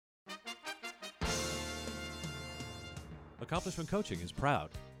Accomplishment Coaching is proud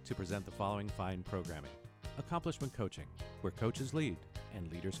to present the following fine programming. Accomplishment Coaching, where coaches lead and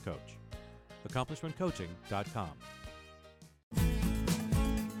leaders coach. AccomplishmentCoaching.com.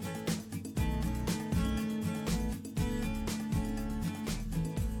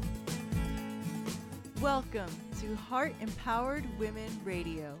 Welcome to Heart Empowered Women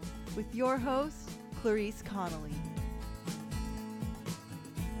Radio with your host, Clarice Connolly.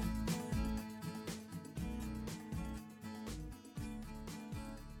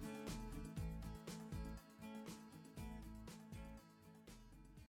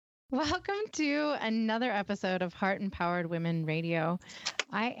 Welcome to another episode of Heart Empowered Women Radio.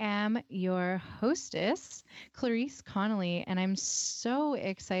 I am your hostess, Clarice Connolly, and I'm so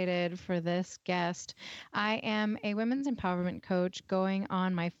excited for this guest. I am a women's empowerment coach going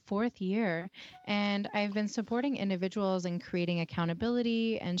on my 4th year, and I've been supporting individuals in creating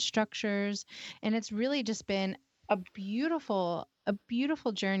accountability and structures, and it's really just been a beautiful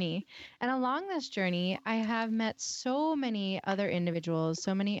journey. And along this journey, I have met so many other individuals,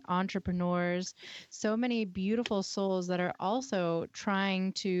 so many entrepreneurs, so many beautiful souls that are also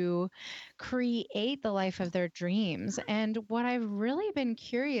trying to create the life of their dreams. And what I've really been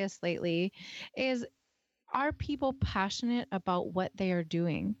curious lately is, are people passionate about what they are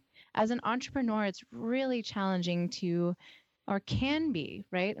doing? As an entrepreneur, it's really challenging to, or can be,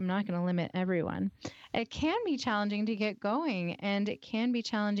 right? I'm not going to limit everyone. It can be challenging to get going, and it can be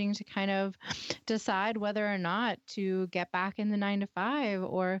challenging to kind of decide whether or not to get back in the 9-to-5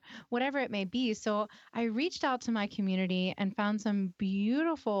 or whatever it may be. So I reached out to my community and found some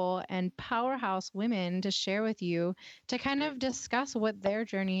beautiful and powerhouse women to share with you to kind of discuss what their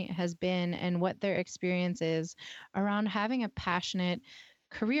journey has been and what their experience is around having a passionate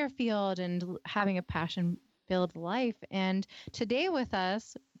career field and having a passion-filled life. And today with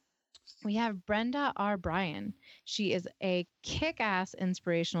us, we have Brenda R. Bryan. She is a kick-ass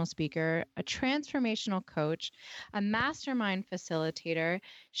inspirational speaker, a transformational coach, a mastermind facilitator.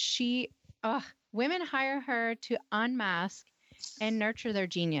 Women hire her to unmask and nurture their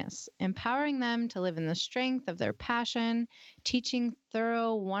genius, empowering them to live in the strength of their passion, teaching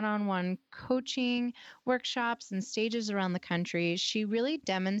thorough one-on-one coaching workshops and stages around the country. She really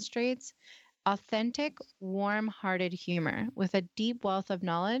demonstrates authentic, warm-hearted humor with a deep wealth of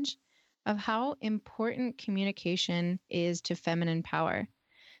knowledge of how important communication is to feminine power.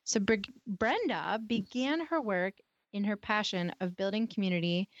 So Brenda began her work in her passion of building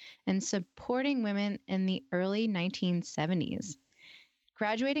community and supporting women in the early 1970s.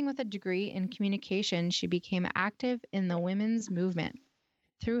 Graduating with a degree in communication, she became active in the women's movement.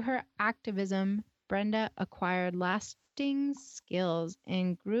 Through her activism, Brenda acquired lasting skills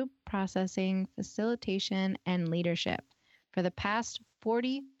in group processing, facilitation, and leadership. For the past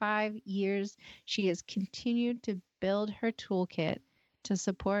 45 years, she has continued to build her toolkit to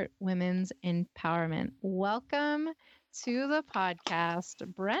support women's empowerment. Welcome to the podcast,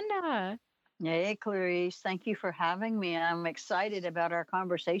 Brenda. Hey, Clarice. Thank you for having me. I'm excited about our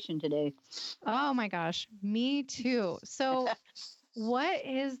conversation today. Oh my gosh, me too. So what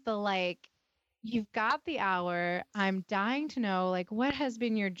is you've got the hour. I'm dying to know, what has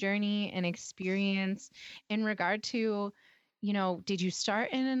been your journey and experience in regard to, did you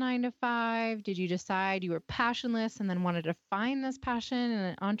start in a 9-to-5? Did you decide you were passionless and then wanted to find this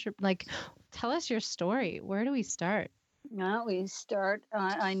passion and tell us your story. Where do we start?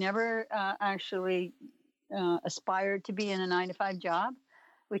 I never actually aspired to be in a 9-to-5 job,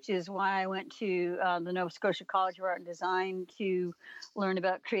 which is why I went to the Nova Scotia College of Art and Design to learn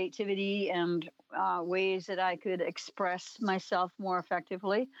about creativity and ways that I could express myself more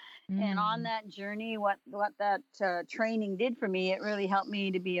effectively. And on that journey, what that training did for me, it really helped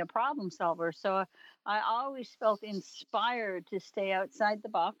me to be a problem solver. So I always felt inspired to stay outside the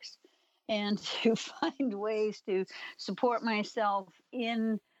box and to find ways to support myself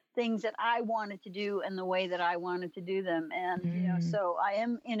in things that I wanted to do and the way that I wanted to do them. And, so I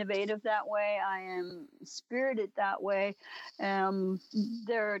am innovative that way. I am spirited that way.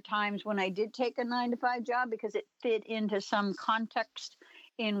 There are times when I did take a 9-to-5 job because it fit into some context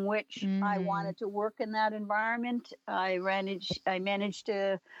in which I wanted to work in that environment. I managed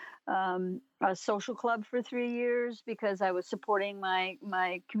a social club for 3 years because I was supporting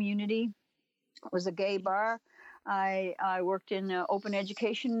my community. It was a gay bar. I worked in an open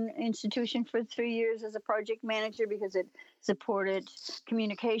education institution for 3 years as a project manager because it supported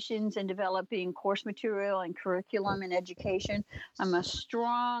communications and developing course material and curriculum in education. I'm a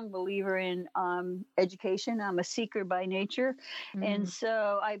strong believer in education. I'm a seeker by nature. And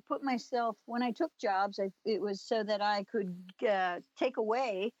so I put myself, when I took jobs, it was so that I could take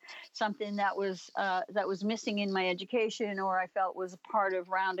away something that was missing in my education, or I felt was a part of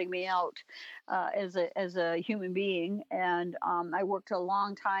rounding me out as a human being. And I worked a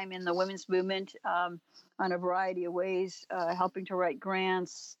long time in the women's movement on a variety of ways, helping to write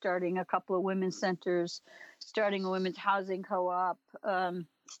grants, starting a couple of women's centers, starting a women's housing co-op,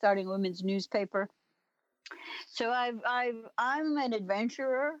 starting a women's newspaper. So I'm an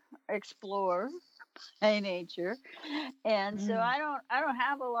adventurer, explorer by nature, and so I don't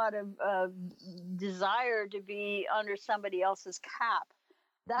have a lot of desire to be under somebody else's cap.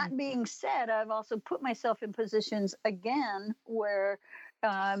 That being said, I've also put myself in positions again where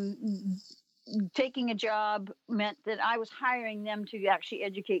taking a job meant that I was hiring them to actually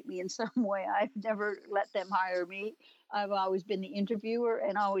educate me in some way. I've never let them hire me. I've always been the interviewer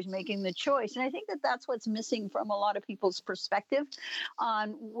and always making the choice. And I think that that's what's missing from a lot of people's perspective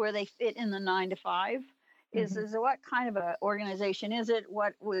on where they fit in the 9 to 5. Is what kind of an organization is it?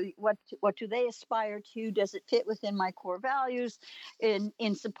 What do they aspire to? Does it fit within my core values?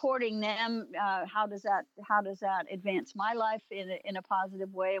 In supporting them, how does that advance my life in a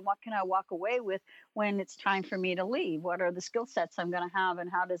positive way? And what can I walk away with when it's time for me to leave? What are the skill sets I'm going to have,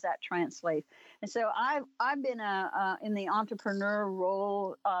 and how does that translate? And so I've been in the entrepreneur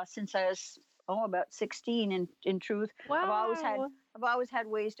role since I was about 16. In truth, Wow. I've always had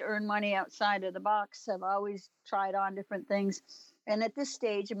ways to earn money outside of the box. I've always tried on different things. And at this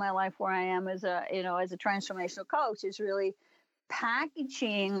stage in my life where I am as a transformational coach is really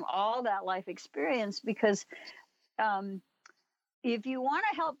packaging all that life experience, because if you want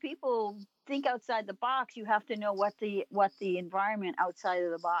to help people think outside the box, you have to know what the environment outside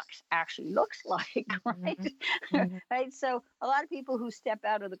of the box actually looks like, right? Right. So a lot of people who step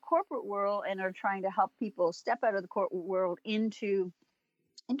out of the corporate world and are trying to help people step out of the corporate world into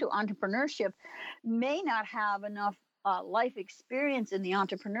entrepreneurship may not have enough life experience in the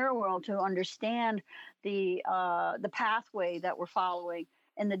entrepreneur world to understand the pathway that we're following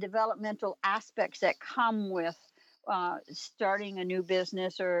and the developmental aspects that come with starting a new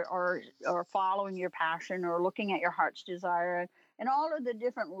business or following your passion or looking at your heart's desire, and all of the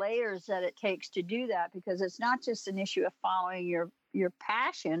different layers that it takes to do that, because it's not just an issue of following your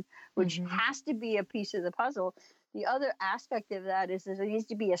passion, which has to be a piece of the puzzle. The other aspect of that is there needs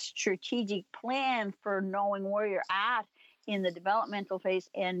to be a strategic plan for knowing where you're at in the developmental phase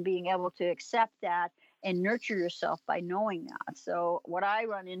and being able to accept that and nurture yourself by knowing that. So what I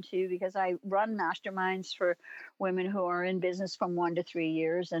run into, because I run masterminds for women who are in business from 1 to 3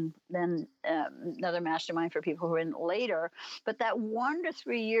 years, and then another mastermind for people who are in later. But that 1 to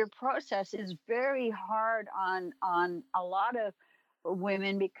 3 year process is very hard on a lot of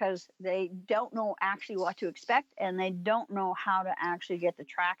women, because they don't know actually what to expect, and they don't know how to actually get the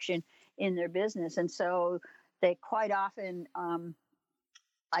traction in their business. And so they quite often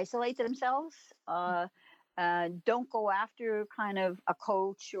isolate themselves, don't go after kind of a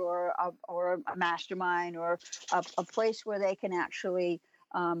coach or a mastermind or a place where they can actually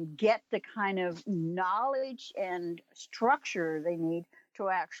get the kind of knowledge and structure they need to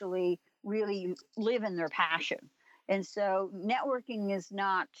actually really live in their passion. And so networking is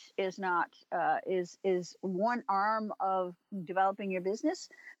one arm of developing your business,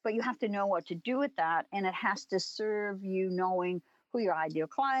 but you have to know what to do with that, and it has to serve you knowing who your ideal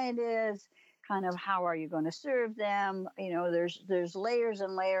client is, kind of how are you going to serve them. There's layers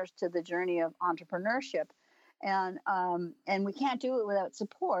and layers to the journey of entrepreneurship, and we can't do it without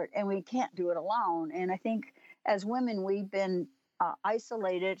support, and we can't do it alone. And I think as women, we've been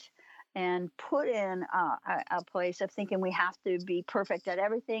isolated and put in a place of thinking we have to be perfect at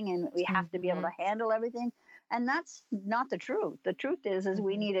everything and we have to be able to handle everything. And that's not the truth. The truth is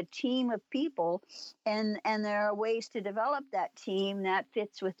we need a team of people, and there are ways to develop that team that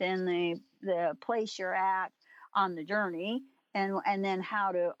fits within the place you're at on the journey, and then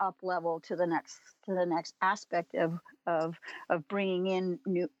how to up level to the next aspect of bringing in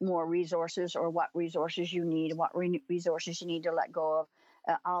more resources, or what resources you need, what resources you need to let go of.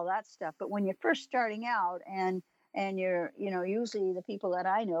 All that stuff. But when you're first starting out, and you're, usually the people that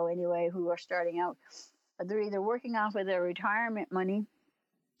I know anyway who are starting out, they're either working off of their retirement money,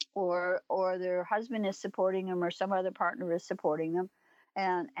 or their husband is supporting them, or some other partner is supporting them,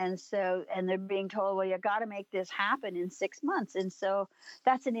 and they're being told, well, you got to make this happen in 6 months, and so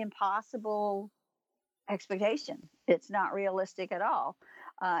that's an impossible expectation. It's not realistic at all.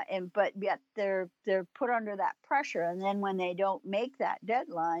 But yet they're put under that pressure, and then when they don't make that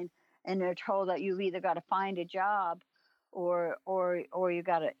deadline, and they're told that you've either got to find a job, or you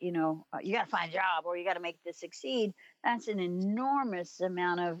got to you got to find a job, or you got to make this succeed. That's an enormous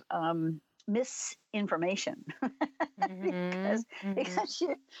amount of misinformation. because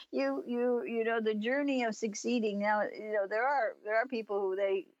you know the journey of succeeding. Now there are people who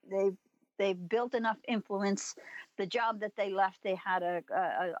they've built enough influence. The job that they left, they had a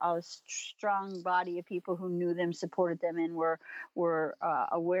strong body of people who knew them, supported them, and were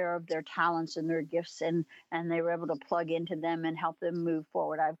aware of their talents and their gifts, and they were able to plug into them and help them move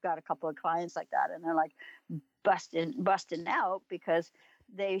forward. I've got a couple of clients like that, and they're like busting out because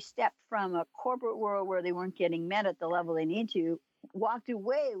they stepped from a corporate world where they weren't getting met at the level they need to, walked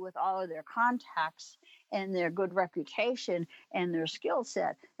away with all of their contacts and their good reputation and their skill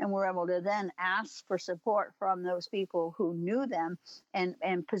set, and were able to then ask for support from those people who knew them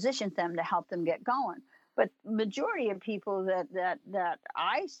and positioned them to help them get going. But majority of people that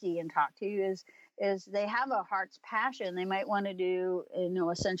I see and talk to is they have a heart's passion. They might want to do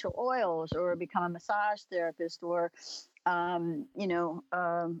essential oils, or become a massage therapist, or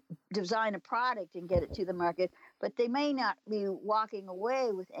design a product and get it to the market, but they may not be walking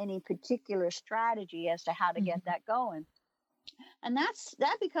away with any particular strategy as to how to get that going. And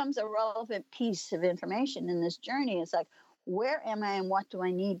that becomes a relevant piece of information in this journey. It's like, where am I and what do I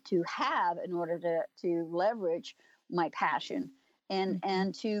need to have in order to leverage my passion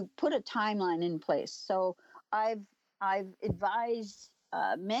and to put a timeline in place. So I've advised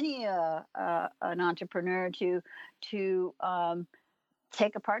many an entrepreneur to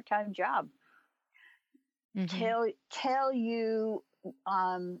take a part-time job. Tell you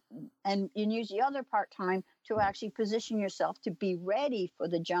and use the other part-time to actually position yourself to be ready for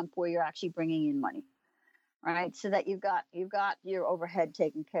the jump where you're actually bringing in money, right? So that you've got your overhead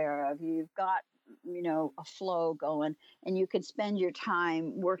taken care of, you've got a flow going, and you can spend your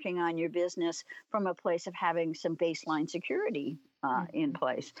time working on your business from a place of having some baseline security in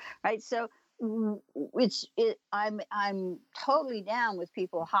place, right? So I'm totally down with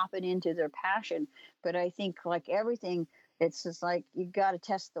people hopping into their passion, but I think, like everything, it's just like you got to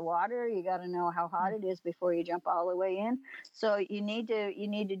test the water. You got to know how hot it is before you jump all the way in. So you need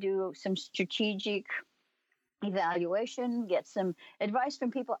to do some strategic evaluation, get some advice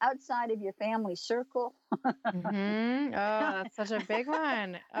from people outside of your family circle. Oh, that's such a big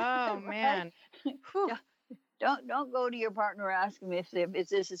one. Oh, man. Don't go to your partner asking if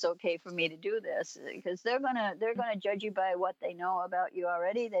this is okay for me to do this, because they're gonna judge you by what they know about you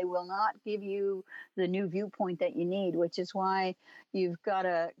already. They will not give you the new viewpoint that you need, which is why you've got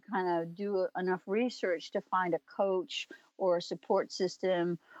to kind of do enough research to find a coach or a support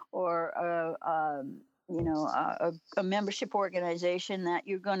system, or a membership organization that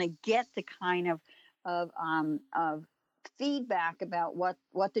you're going to get the kind of feedback about what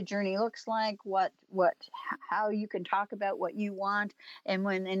the journey looks like, how you can talk about what you want, and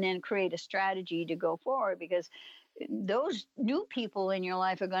then create a strategy to go forward. Because those new people in your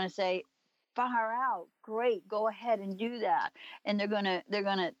life are going to say, far out, great, go ahead and do that, and they're going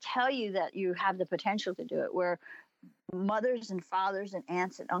to tell you that you have the potential to do it. Where mothers and fathers and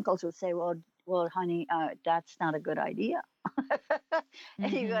aunts and uncles would say, well, honey, that's not a good idea.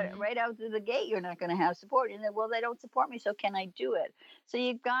 And you got right out through the gate, you're not going to have support. And then, well, they don't support me, so can I do it? So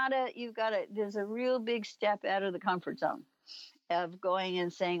you've got to, there's a real big step out of the comfort zone of going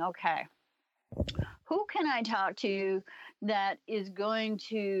and saying, okay, who can I talk to that is going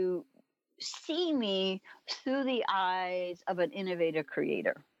to see me through the eyes of an innovative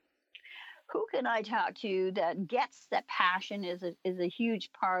creator? Who can I talk to that gets that passion is a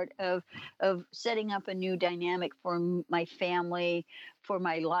huge part of setting up a new dynamic for my family, for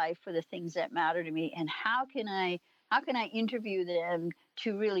my life, for the things that matter to me? And how can I interview them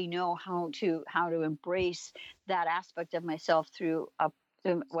to really know how to embrace that aspect of myself through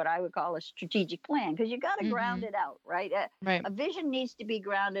what I would call a strategic plan? Because you got to ground it out, right? Right. A vision needs to be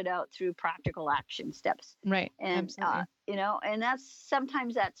grounded out through practical action steps. Right. And, and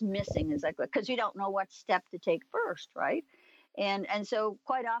sometimes that's missing, is like, because you don't know what step to take first, right? And so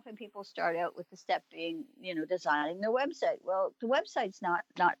quite often people start out with the step being, designing their website. Well, the website's not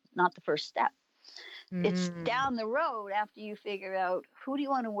the first step. It's down the road after you figure out who do you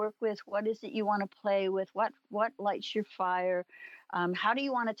want to work with, what is it you want to play with, what lights your fire, how do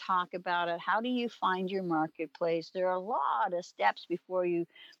you want to talk about it, how do you find your marketplace. There are a lot of steps before you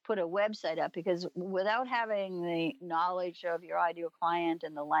put a website up, because without having the knowledge of your ideal client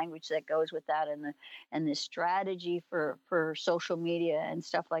and the language that goes with that, and the strategy for social media and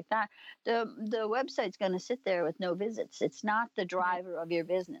stuff like that, the website's going to sit there with no visits. It's not the driver of your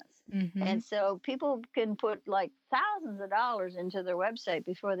business. And so people can put like thousands of dollars into their website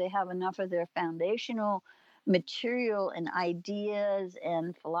before they have enough of their foundational material and ideas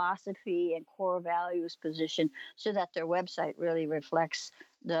and philosophy and core values position so that their website really reflects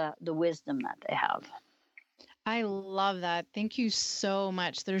the wisdom that they have. I love that. Thank you so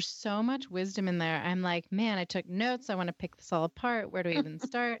much. There's so much wisdom in there. I'm like, man, I took notes. I want to pick this all apart. Where do we even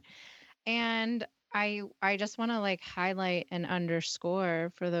start? And I just want to like highlight and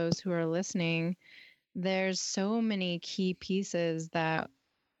underscore for those who are listening, there's so many key pieces that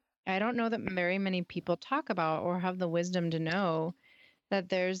I don't know that very many people talk about or have the wisdom to know, that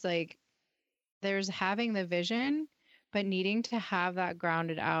there's having the vision, but needing to have that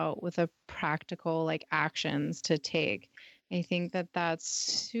grounded out with a practical like actions to take. I think that that's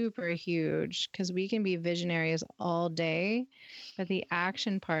super huge, because we can be visionaries all day, but the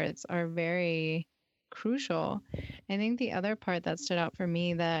action parts are very crucial. I think the other part that stood out for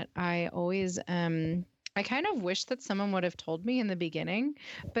me that I always I kind of wish that someone would have told me in the beginning,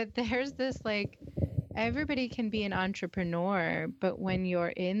 but there's this like, everybody can be an entrepreneur, but when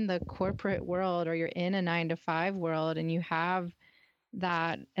you're in the corporate world or you're in a 9-to-5 world and you have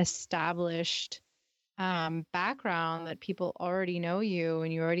that established background that people already know you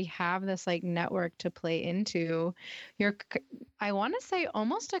and you already have this like network to play into, you're, I want to say,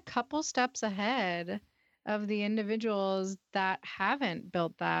 almost a couple steps ahead of the individuals that haven't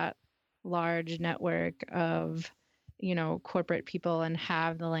built that large network of, corporate people and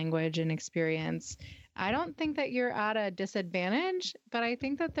have the language and experience. I don't think that you're at a disadvantage, but I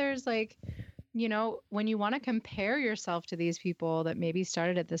think that there's like, when you want to compare yourself to these people that maybe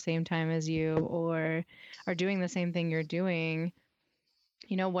started at the same time as you or are doing the same thing you're doing,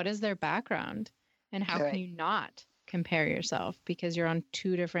 what is their background and how can you not compare yourself, because you're on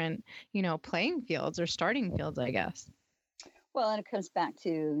two different, playing fields or starting fields, I guess. Well, and it comes back to,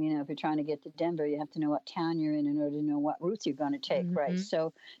 if you're trying to get to Denver, you have to know what town you're in order to know what route you're going to take, right?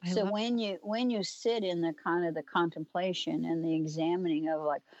 So when you sit in the kind of the contemplation and the examining of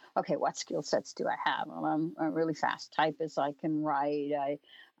like, okay, what skill sets do I have? Well, I'm a really fast typist. I can write.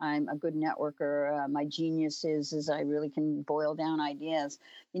 I'm a good networker. My genius is I really can boil down ideas.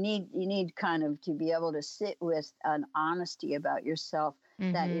 You need kind of to be able to sit with an honesty about yourself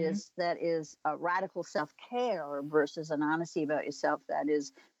that is a radical self-care versus an honesty about yourself that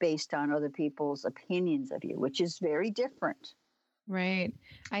is based on other people's opinions of you, which is very different. Right.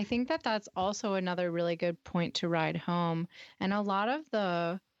 I think that that's also another really good point to ride home. And a lot of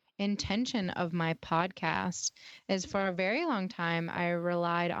the intention of my podcast is, for a very long time, I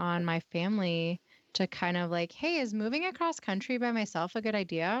relied on my family to kind of like, hey, is moving across country by myself a good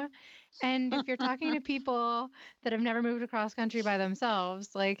idea? And if you're talking to people that have never moved across country by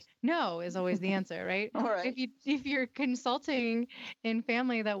themselves, like, no is always the answer, right? All right. If you're consulting in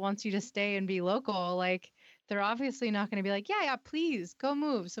family that wants you to stay and be local, like, they're obviously not going to be like, yeah, please go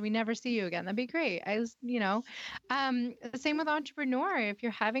move so we never see you again. That'd be great. Same with entrepreneur. If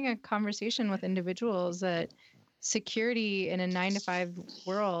you're having a conversation with individuals that security in a 9-to-5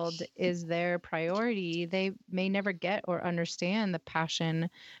 world is their priority, they may never get or understand the passion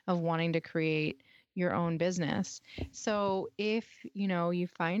of wanting to create your own business. So if, you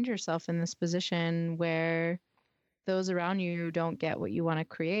find yourself in this position where those around you don't get what you want to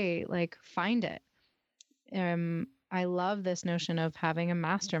create, like, find it. I love this notion of having a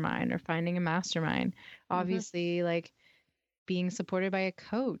mastermind or finding a mastermind. Obviously, like being supported by a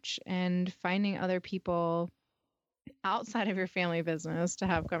coach and finding other people outside of your family business to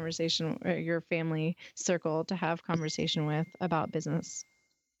have conversation, or your family circle to have conversation with about business.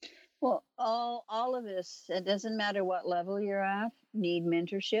 Well, all of this, it doesn't matter what level you're at, need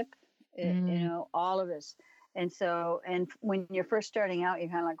mentorship, all of us. And so, and when you're first starting out, you're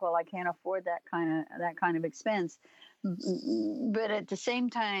kind of like, well, I can't afford that kind of expense. But at the same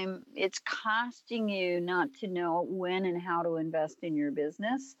time, it's costing you not to know when and how to invest in your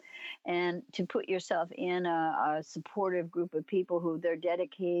business, and to put yourself in a supportive group of people who they're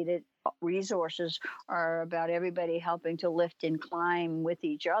dedicated resources are about everybody helping to lift and climb with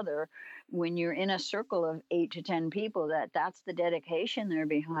each other. When you're in a circle of 8 to 10 people, that's the dedication they're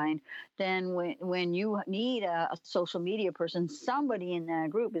behind. Then when you need a social media person, somebody in that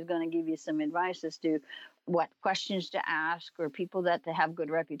group is going to give you some advice as to what questions to ask, or people that they have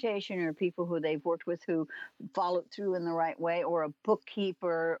good reputation, or people who they've worked with who followed through in the right way, or a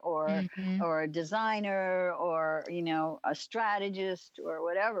bookkeeper, or a designer, or a strategist, or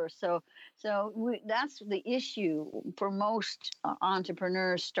whatever. So that's the issue for most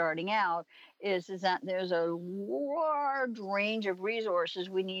entrepreneurs starting out, is that there's a large range of resources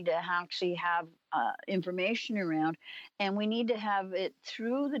we need to actually have information around, and we need to have it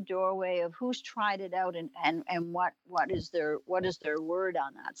through the doorway of who's tried it out, and what is their word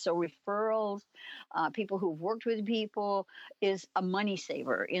on that. So referrals, people who've worked with people, is a money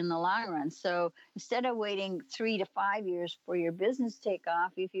saver in the long run. So instead of waiting 3 to 5 years for your business to take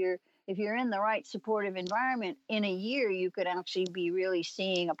off, if you're in the right supportive environment, in a year you could actually be really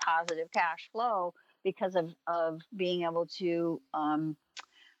seeing a positive cash flow because of being able to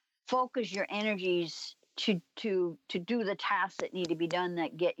focus your energies to do the tasks that need to be done,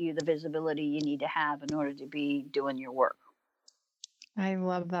 that get you the visibility you need to have in order to be doing your work. I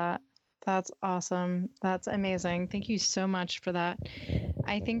love that. That's awesome. That's amazing. Thank you so much for that.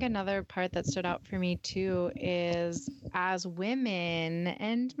 I think another part that stood out for me too is, as women,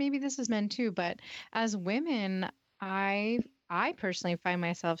 and maybe this is men too, but as women, I personally find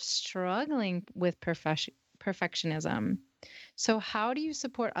myself struggling with perfectionism. So how do you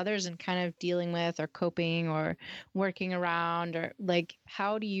support others in kind of dealing with, or coping, or working around, or like,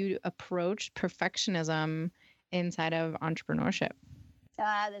 how do you approach perfectionism inside of entrepreneurship?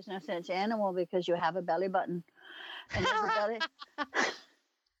 There's no such animal, because you have a belly button. And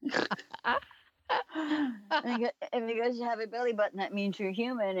and because you have a belly button, that means you're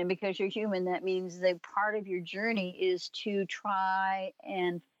human. And because you're human, that means that part of your journey is to try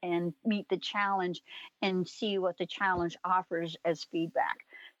and meet the challenge and see what the challenge offers as feedback.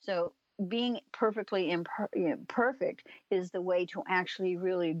 So being perfectly perfect is the way to actually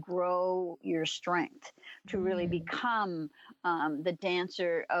really grow your strength, to really become the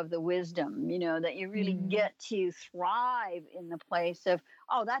dancer of the wisdom, that you really get to thrive in the place of,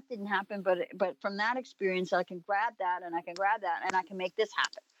 oh, that didn't happen, but from that experience, I can grab that, and I can grab that, and I can make this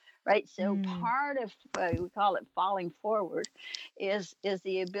happen. Right. So part of, we call it falling forward, is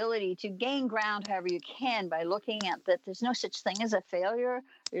the ability to gain ground however you can by looking at that there's no such thing as a failure.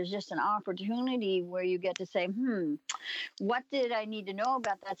 There's just an opportunity where you get to say, what did I need to know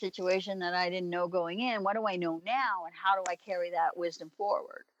about that situation that I didn't know going in? What do I know now? And how do I carry that wisdom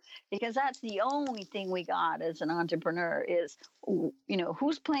forward? Because that's the only thing we got as an entrepreneur is,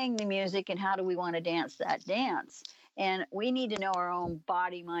 who's playing the music and how do we want to dance that dance? And we need to know our own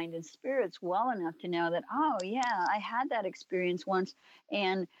body, mind, and spirits well enough to know that, oh, yeah, I had that experience once,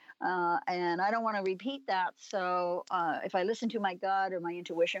 and I don't want to repeat that. So if I listen to my gut or my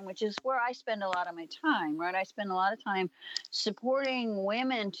intuition, which is where I spend a lot of my time, right? I spend a lot of time supporting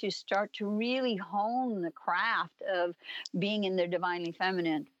women to start to really hone the craft of being in their divinely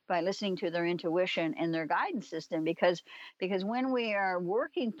feminine by listening to their intuition and their guidance system. Because when we are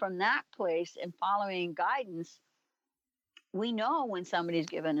working from that place and following guidance, we know when somebody's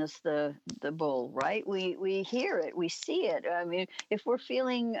given us the bull, right? We hear it, we see it. I mean, if we're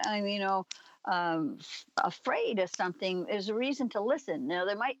feeling, afraid of something, there's a reason to listen. Now,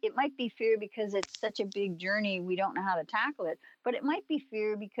 it might be fear because it's such a big journey, we don't know how to tackle it. But it might be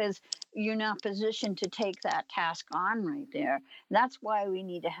fear because you're not positioned to take that task on right there. That's why we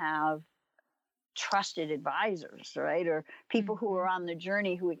need to have trusted advisors, right? Or people who are on the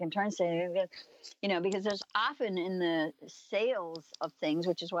journey who we can turn and say, because there's often in the sales of things,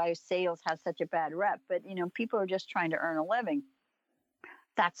 which is why sales has such a bad rep, but people are just trying to earn a living.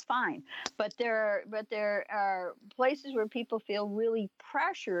 That's fine. But there are places where people feel really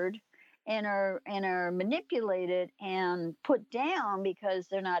pressured and are manipulated and put down because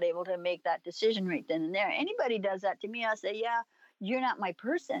they're not able to make that decision right then and there. Anybody does that to me, I say, yeah, you're not my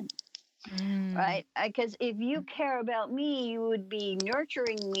person. Right? Because if you care about me, you would be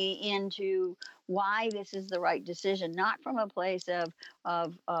nurturing me into why this is the right decision, not from a place of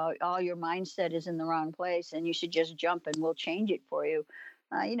all your mindset is in the wrong place and you should just jump and we'll change it for you.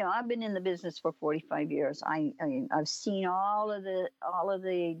 I've been in the business for 45 years. I've seen all of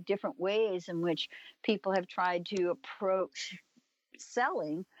the different ways in which people have tried to approach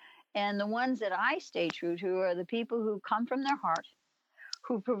selling, and the ones that I stay true to are the people who come from their heart,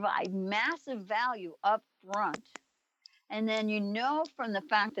 who provide massive value up front. And then from the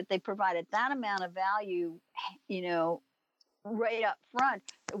fact that they provided that amount of value, right up front,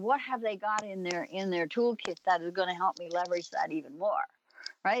 what have they got in their toolkit that is going to help me leverage that even more,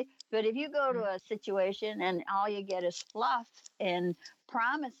 right? But if you go to a situation and all you get is fluff and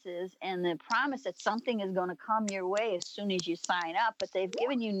promises, and the promise that something is going to come your way as soon as you sign up, but they've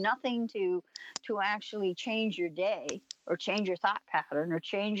given you nothing to actually change your day or change your thought pattern or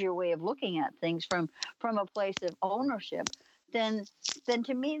change your way of looking at things from a place of ownership, then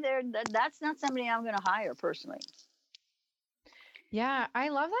to me, that's not somebody I'm going to hire personally. Yeah, I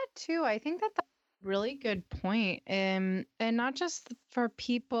love that too. I think that that's a really good point. And not just for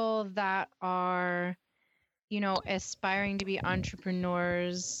people that are, aspiring to be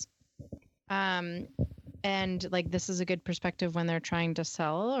entrepreneurs. And like this is a good perspective when they're trying to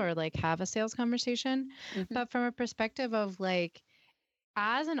sell or like have a sales conversation. Mm-hmm. But from a perspective of like,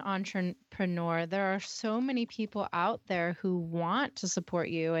 as an entrepreneur, there are so many people out there who want to support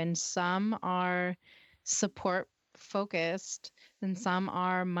you, and some are support focused and some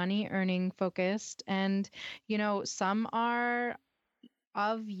are money earning focused, and some are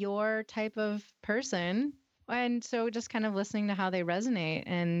of your type of person. And so just kind of listening to how they resonate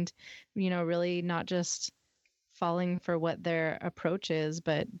and really not just falling for what their approach is,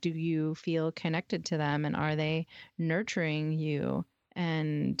 but do you feel connected to them, and are they nurturing you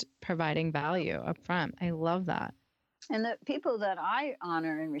and providing value up front? I love that. And the people that I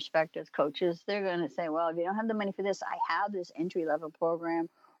honor and respect as coaches, they're going to say, well, if you don't have the money for this, I have this entry-level program,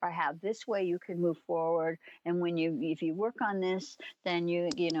 or I have this way you can move forward. And if you work on this, then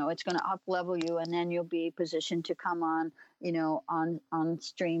it's going to up level you, and then you'll be positioned to come on, on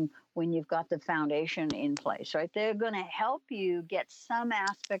stream when you've got the foundation in place, right? They're going to help you get some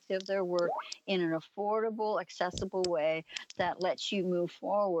aspect of their work in an affordable, accessible way that lets you move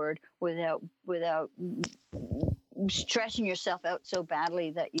forward without stressing yourself out so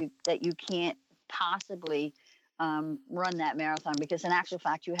badly that you can't possibly run that marathon, because in actual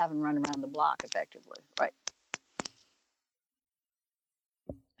fact you haven't run around the block effectively, right?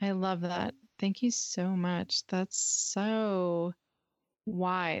 I love that. Thank you so much. That's so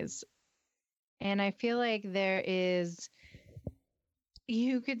wise. And I feel like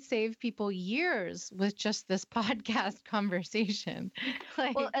you could save people years with just this podcast conversation.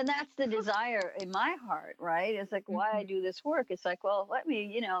 Well, and that's the desire in my heart, right? It's like why I do this work. It's like, well, let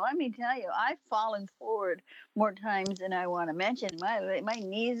me tell you, I've fallen forward more times than I want to mention. My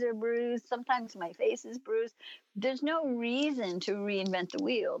knees are bruised. Sometimes my face is bruised. There's no reason to reinvent the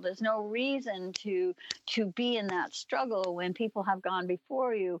wheel. There's no reason to be in that struggle when people have gone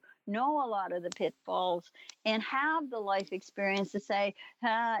before you, know a lot of the pitfalls, and have the life experience to say,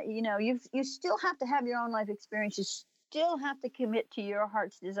 you still have to have your own life experience. You still have to commit to your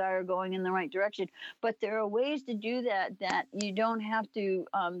heart's desire going in the right direction. But there are ways to do that you don't have to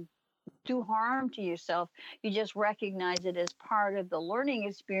do harm to yourself. You just recognize it as part of the learning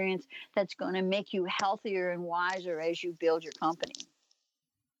experience that's going to make you healthier and wiser as you build your company.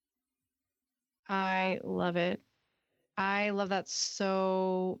 I love it. I love that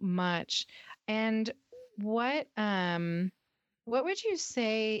so much. And what would you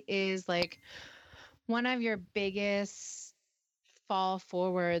say is like one of your biggest fall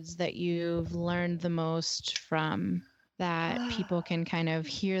forwards that you've learned the most from, that people can kind of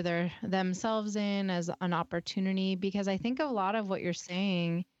hear themselves in as an opportunity? Because I think a lot of what you're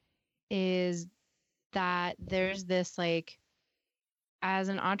saying is that there's this like, as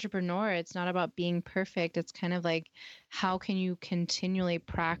an entrepreneur, it's not about being perfect. It's kind of like, how can you continually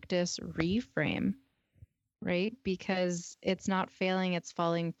practice reframe, right? Because it's not failing, it's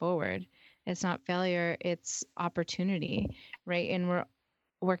falling forward. It's not failure, it's opportunity, right? And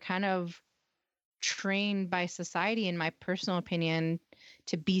we're kind of trained by society, in my personal opinion,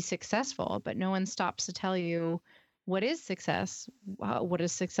 to be successful, but no one stops to tell you, what is success? What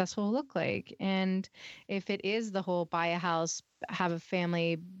does successful look like? And if it is the whole buy a house, have a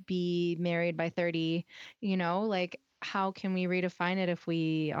family, be married by 30, like how can we redefine it if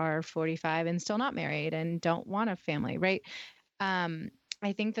we are 45 and still not married and don't want a family, right?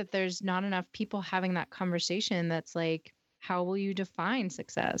 I think that there's not enough people having that conversation that's like, how will you define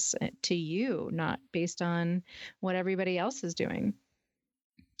success to you, not based on what everybody else is doing?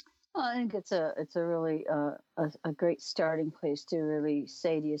 Well, I think it's a really a great starting place to really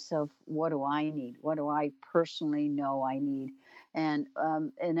say to yourself, what do I need? What do I personally know I need? And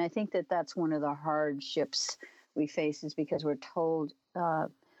I think that's one of the hardships we face, is because we're told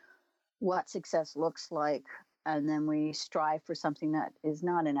what success looks like, and then we strive for something that is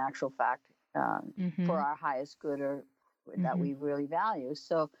not in actual fact for our highest good or that we really value.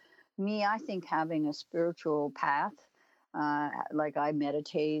 So I think having a spiritual path Like I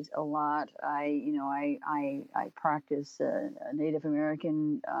meditate a lot. I practice Native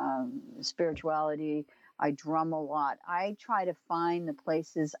American spirituality. I drum a lot. I try to find the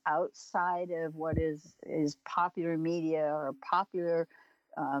places outside of what is popular media or popular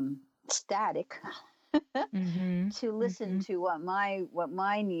static to listen to what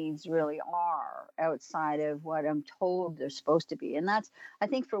my needs really are outside of what I'm told they're supposed to be. And that's, I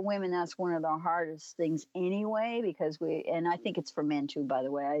think for women, that's one of the hardest things anyway, because and I think it's for men too, by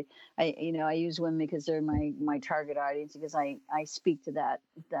the way. I use women because they're my target audience, because I speak to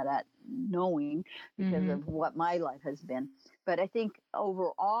that knowing because of what my life has been. But I think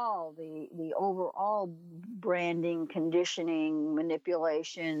overall, the overall branding, conditioning,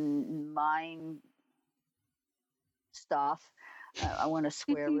 manipulation, mind stuff. I want to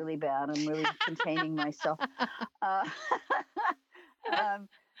swear really bad. I'm really containing myself.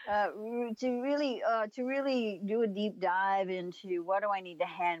 To really do a deep dive into what do I need to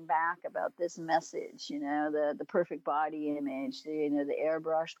hand back about this message, the perfect body image, the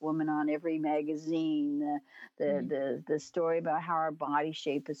airbrushed woman on every magazine, the story about how our body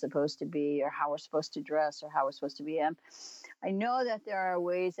shape is supposed to be, or how we're supposed to dress, or how we're supposed to be. I know that there are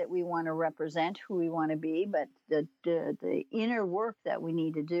ways that we want to represent who we want to be, but the inner work that we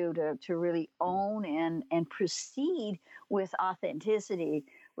need to do to really own and proceed with authenticity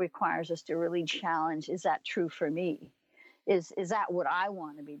requires us to really challenge, is that true for me? Is that what I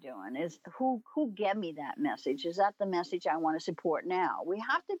want to be doing? Is who gave me that message? Is that the message I want to support now? We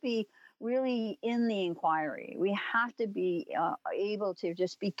have to be really in the inquiry. We have to be able to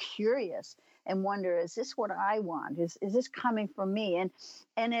just be curious and wonder, is this what I want? Is this coming from me?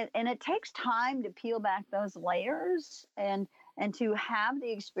 And it takes time to peel back those layers and to have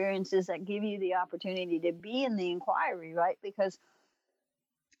the experiences that give you the opportunity to be in the inquiry, right? Because,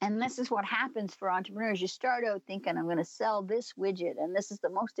 and this is what happens for entrepreneurs. You start out thinking, I'm going to sell this widget, and this is the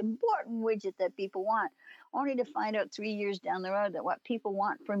most important widget that people want, only to find out 3 years down the road that what people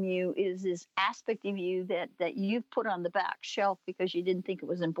want from you is this aspect of you that you've put on the back shelf because you didn't think it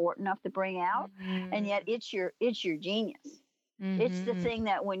was important enough to bring out. And yet it's your genius. It's the thing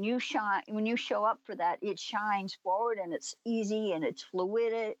that when you show up for that, it shines forward, and it's easy, and it's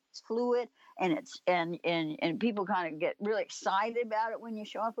fluid, and people kind of get really excited about it when you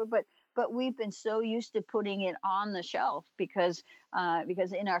show up for it. But we've been so used to putting it on the shelf because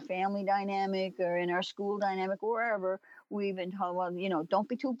in our family dynamic or in our school dynamic or wherever, we've been told, well, don't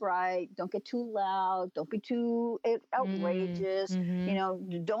be too bright, don't get too loud, don't be too outrageous,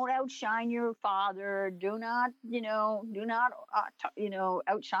 don't outshine your father, do not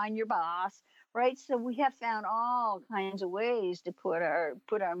outshine your boss, right? So we have found all kinds of ways to put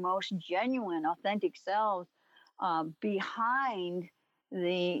our most genuine, authentic selves behind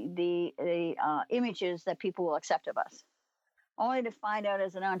the images that people will accept of us, only to find out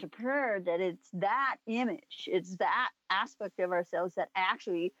as an entrepreneur that it's that image, it's that aspect of ourselves that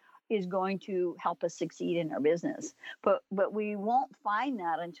actually is going to help us succeed in our business. But we won't find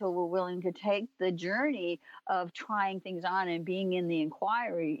that until we're willing to take the journey of trying things on and being in the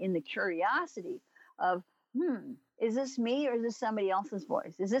inquiry, in the curiosity of, is this me or is this somebody else's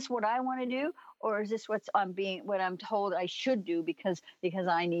voice? Is this what I want to do, or is this what I'm told I should do because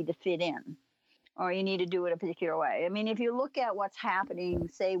I need to fit in, or you need to do it a particular way? I mean, if you look at what's happening,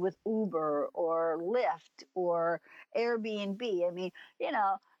 say with Uber or Lyft or Airbnb, I mean, you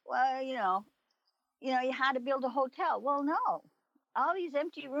had to build a hotel. Well, no. All these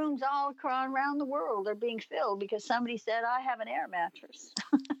empty rooms all around the world are being filled because somebody said, I have an air mattress.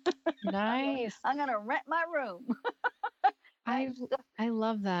 Nice. I'm going to rent my room. I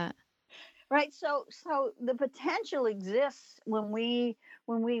love that. Right. So the potential exists when we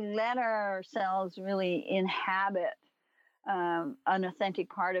let ourselves really inhabit an authentic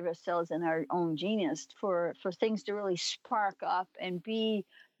part of ourselves and our own genius for things to really spark up and be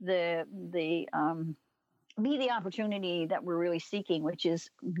the opportunity that we're really seeking, which is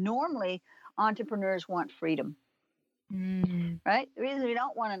normally entrepreneurs want freedom. Right? The reason we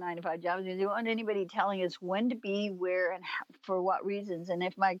don't want a 9-to-5 job is we don't want anybody telling us when to be, where, and how, for what reasons. And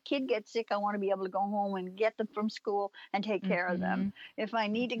if my kid gets sick, I want to be able to go home and get them from school and take care of them. If I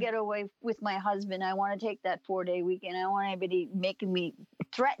need to get away with my husband, I want to take that 4-day weekend. I don't want anybody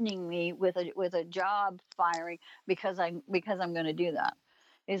threatening me with a job firing because I'm going to do that.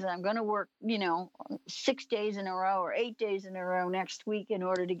 Is that I'm going to work, 6 days in a row or 8 days in a row next week in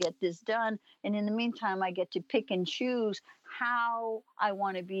order to get this done. And in the meantime, I get to pick and choose how I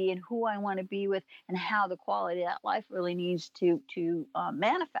want to be and who I want to be with and how the quality of that life really needs to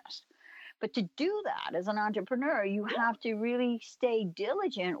manifest. But to do that as an entrepreneur, you have to really stay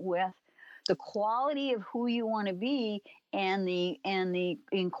diligent with the quality of who you want to be, and the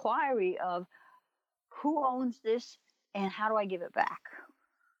inquiry of who owns this and how do I give it back.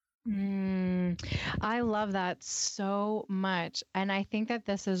 I love that so much. And I think that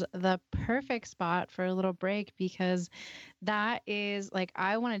this is the perfect spot for a little break, because that is like,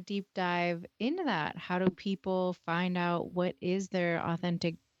 I want to deep dive into that. How do people find out what is their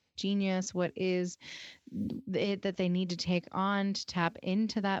authentic genius? What is it that they need to take on to tap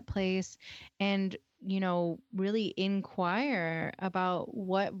into that place? And really inquire about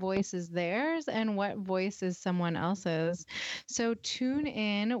what voice is theirs and what voice is someone else's. So tune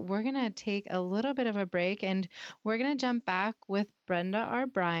in. We're going to take a little bit of a break, and we're going to jump back with Brenda R.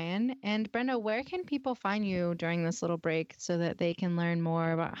 Bryan. And Brenda, where can people find you during this little break so that they can learn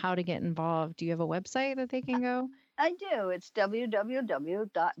more about how to get involved? Do you have a website that they can go? I do. It's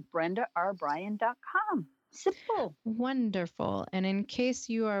www.brendarbryan.com. Simple. Wonderful. And in case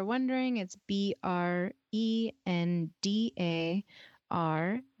you are wondering, it's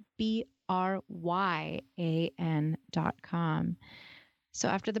BRENDARBRYAN.com. So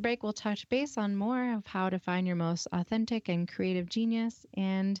after the break, we'll touch base on more of how to find your most authentic and creative genius,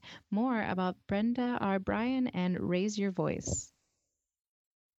 and more about Brenda R. Bryan and Raise Your Voice.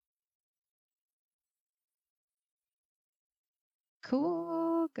 Cool.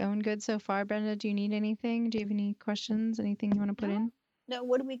 Going good so far, Brenda. Do you need anything? Do you have any questions? Anything you want to put in? No,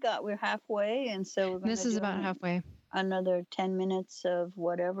 what do we got? We're halfway, and so this is about halfway. Another 10 minutes of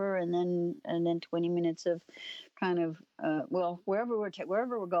whatever, and then 20 minutes of kind of wherever we're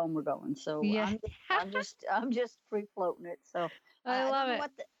going, we're going. So yeah. I'm just free floating it. So I love it.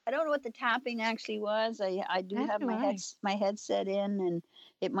 I don't know what the tapping actually was. I do have my headset in, and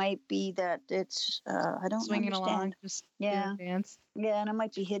it might be that it's I don't swinging understand. Along, just dance. Yeah, and I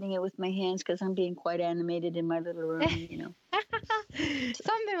might be hitting it with my hands because I'm being quite animated in my little room,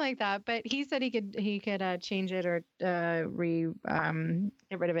 Something like that. But he said he could change it or get rid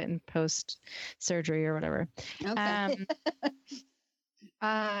of it in post surgery or whatever. Okay.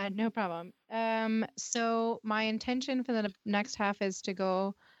 No problem. So my intention for the next half is to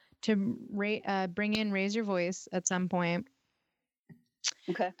go to bring in Raise Your Voice at some point.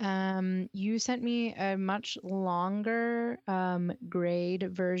 Okay. You sent me a much longer grade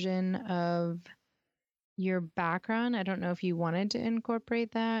version of your background. I don't know if you wanted to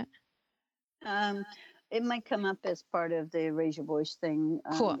incorporate that. It might come up as part of the Raise Your Voice thing.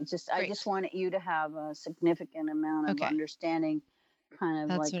 Cool. I just wanted you to have a significant amount of understanding, kind of.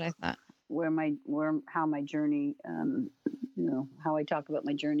 That's what I thought. How my journey, how I talk about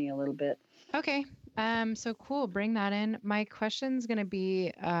my journey a little bit. Okay. So cool. Bring that in. My question's going to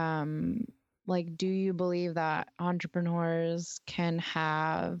be, do you believe that entrepreneurs can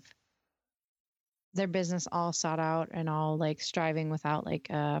have their business all sought out and all striving without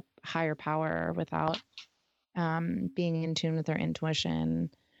a higher power, or without being in tune with their intuition,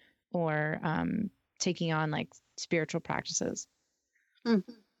 or taking on spiritual practices?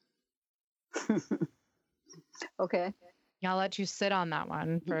 Okay. I'll let you sit on that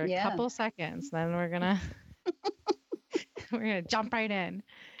one for a couple seconds. Then we're gonna jump right in.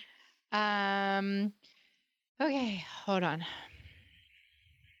 Okay, hold on.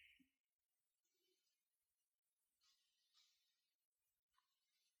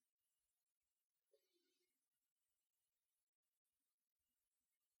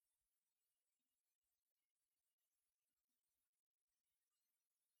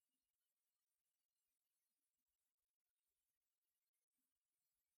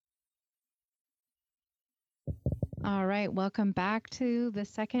 All right, welcome back to the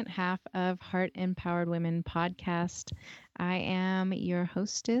second half of Heart Empowered Women podcast. I am your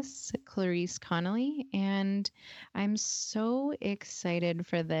hostess, Clarice Connolly, and I'm so excited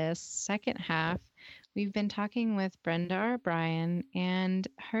for this second half. We've been talking with Brenda R. Bryan and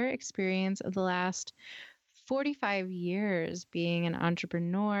her experience of the last 45 years being an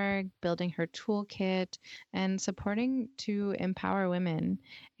entrepreneur, building her toolkit, and supporting to empower women.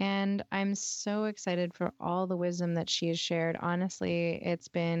 And I'm so excited for all the wisdom that she has shared. Honestly, it's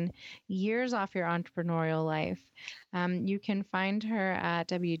been years off your entrepreneurial life. You can find her at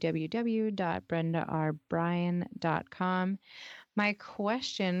www.brendarbryan.com. My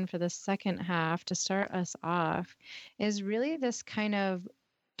question for the second half to start us off is really this kind of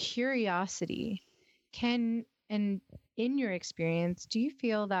curiosity. And in your experience, do you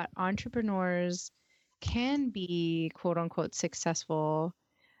feel that entrepreneurs can be quote unquote successful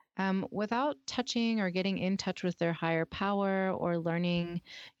without touching or getting in touch with their higher power, or learning,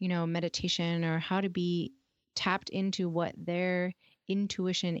 meditation, or how to be tapped into what their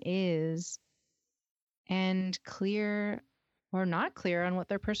intuition is, and clear or not clear on what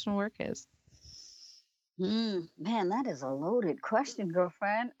their personal work is? Man, that is a loaded question,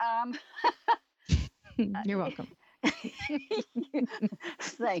 girlfriend. You're welcome.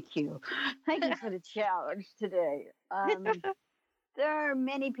 Thank you. Thank you for the challenge today. There are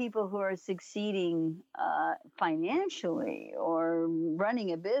many people who are succeeding financially or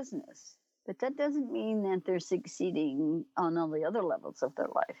running a business, but that doesn't mean that they're succeeding on all the other levels of their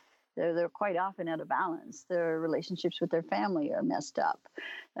life. They're quite often out of balance. Their relationships with their family are messed up.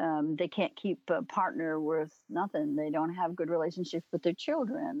 They can't keep a partner worth nothing. They don't have good relationships with their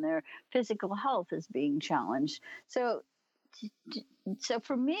children. Their physical health is being challenged. So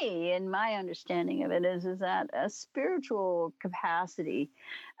for me, and my understanding of it is that a spiritual capacity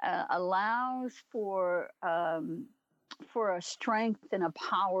allows for a strength and a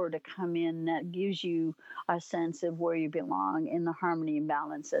power to come in that gives you a sense of where you belong in the harmony and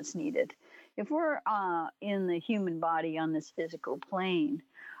balance that's needed. If we're in the human body on this physical plane,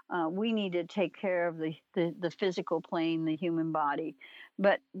 we need to take care of the physical plane, the human body,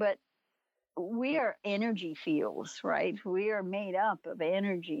 but we are energy fields, right? We are made up of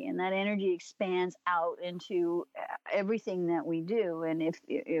energy, and that energy expands out into everything that we do. And if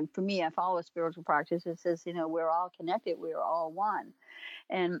for me, I follow a spiritual practice that says, we're all connected, we're all one.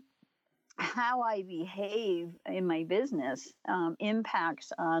 And how I behave in my business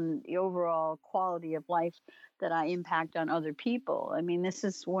impacts on the overall quality of life that I impact on other people. I mean, this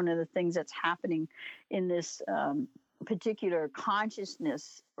is one of the things that's happening in this particular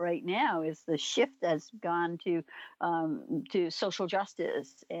consciousness right now, is the shift that's gone to social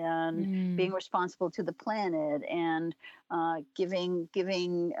justice and being responsible to the planet, and giving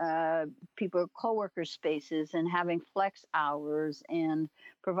people co-worker spaces, and having flex hours, and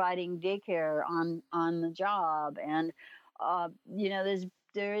providing daycare on the job. And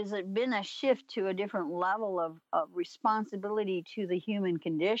there has been a shift to a different level of responsibility to the human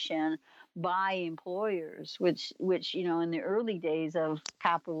condition by employers, which in the early days of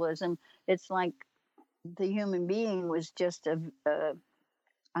capitalism, it's like the human being was just an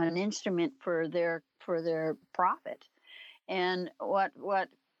instrument for their profit. And what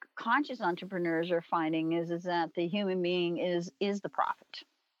conscious entrepreneurs are finding is that the human being is the profit.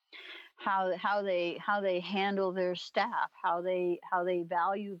 How they handle their staff, how they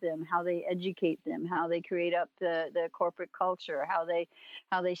value them, how they educate them, how they create up the corporate culture, how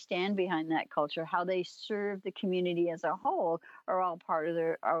they stand behind that culture, how they serve the community as a whole, are all part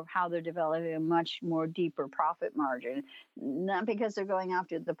of how they're developing a much more deeper profit margin. Not because they're going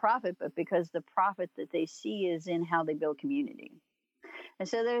after the profit, but because the profit that they see is in how they build community. And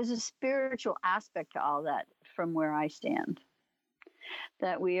so there's a spiritual aspect to all that from where I stand,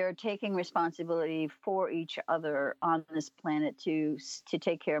 that we are taking responsibility for each other on this planet to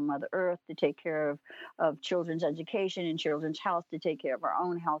take care of Mother Earth, to take care of children's education and children's health, to take care of our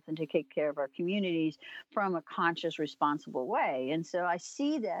own health, and to take care of our communities from a conscious, responsible way. And so I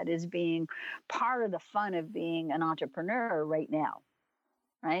see that as being part of the fun of being an entrepreneur right now.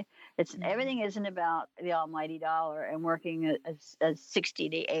 Right? Everything isn't about the almighty dollar and working a 60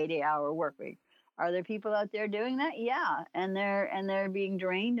 to 80 hour work week. Are there people out there doing that? Yeah, and they're being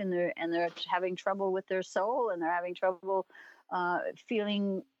drained, and they're having trouble with their soul, and they're having trouble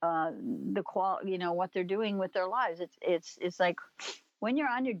feeling what they're doing with their lives. It's like when you're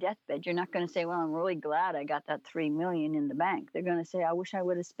on your deathbed, you're not going to say, "Well, I'm really glad I got that $3 million in the bank." They're going to say, "I wish I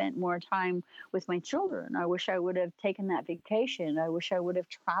would have spent more time with my children. I wish I would have taken that vacation. I wish I would have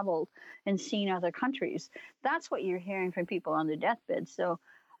traveled and seen other countries." That's what you're hearing from people on their deathbed. So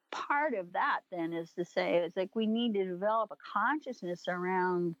part of that then is to say, it's like we need to develop a consciousness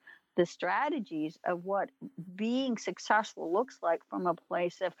around the strategies of what being successful looks like, from a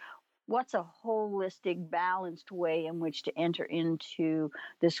place of what's a holistic, balanced way in which to enter into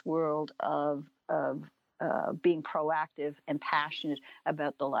this world of being proactive and passionate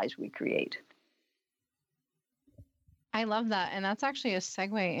about the lives we create. I love that. And that's actually a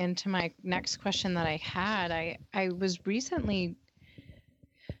segue into my next question that I had. I was recently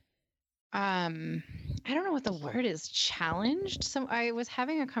I don't know what the word is, challenged. So I was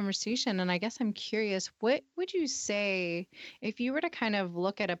having a conversation, and I guess I'm curious, what would you say if you were to kind of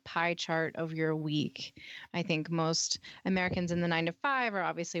look at a pie chart of your week? I think most Americans in the 9 to 5 are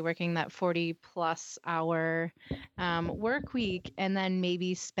obviously working that 40 plus hour work week, and then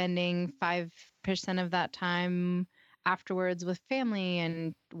maybe spending 5% of that time afterwards with family,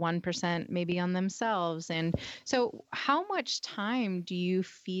 and 1% maybe on themselves. And so how much time do you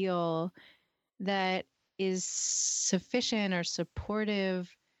feel that is sufficient or supportive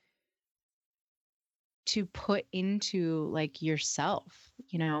to put into like yourself,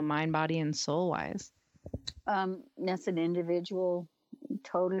 mind, body, and soul wise? That's an individual,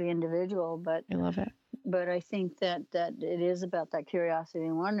 totally individual, but I love it. But I think that it is about that curiosity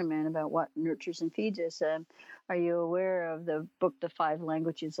and wonderment about what nurtures and feeds us. Are you aware of the book, The Five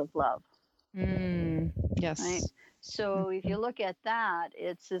Languages of Love? Yes. Right. So if you look at that,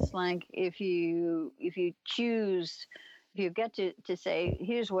 it's just like if you choose, if you get to say,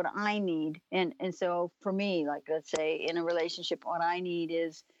 here's what I need, and so for me, like let's say in a relationship, what I need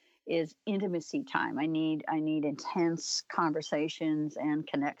is intimacy time. I need intense conversations and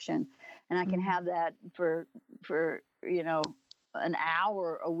connection, and I can have that for an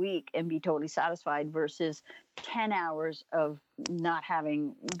hour a week and be totally satisfied versus 10 hours of not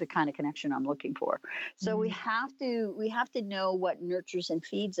having the kind of connection I'm looking for. So we have to know what nurtures and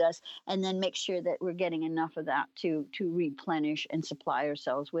feeds us, and then make sure that we're getting enough of that to replenish and supply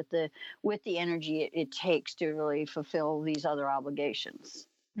ourselves with the energy it takes to really fulfill these other obligations.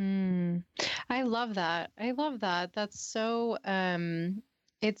 I love that. That's so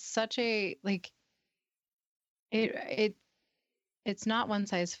it's such a like it's not one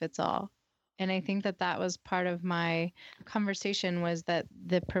size fits all. And I think that was part of my conversation, was that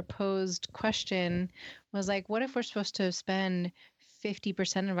the proposed question was like, what if we're supposed to spend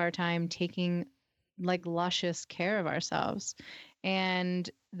 50% of our time taking like luscious care of ourselves? And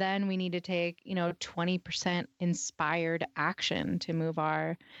then we need to take, 20% inspired action to move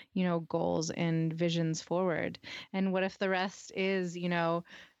our, goals and visions forward. And what if the rest is,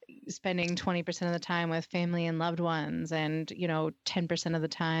 spending 20% of the time with family and loved ones, and 10% of the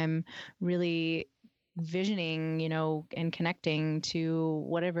time really visioning, and connecting to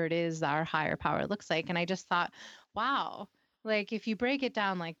whatever it is that our higher power looks like. And I just thought, wow, like if you break it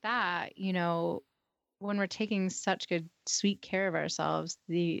down like that, when we're taking such good sweet care of ourselves,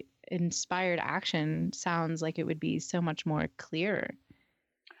 the inspired action sounds like it would be so much more clear.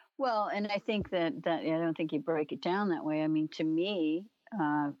 Well, and I think that I don't think you break it down that way. I mean, to me,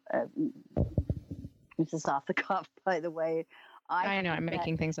 this is off the cuff, by the way. I know I'm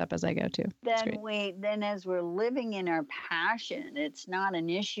making things up as I go too. Then as we're living in our passion, it's not an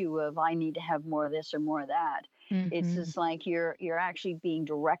issue of I need to have more of this or more of that. It's just like you're actually being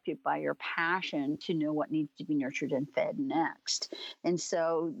directed by your passion to know what needs to be nurtured and fed next. And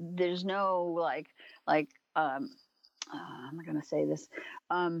so there's no I'm going to say this.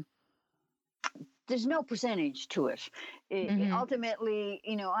 There's no percentage to it. Ultimately,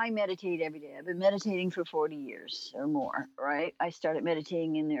 I meditate every day. I've been meditating for 40 years or more, right? I started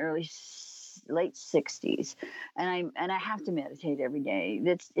meditating in the late 60s, and I have to meditate every day.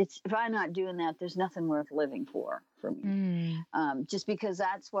 It's if I'm not doing that, there's nothing worth living for me. Just because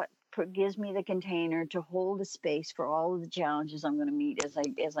that's what gives me the container to hold a space for all of the challenges I'm going to meet as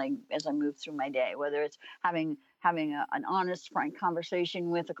I move through my day, whether it's having an honest, frank conversation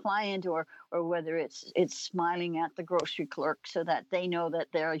with a client, or whether it's smiling at the grocery clerk so that they know that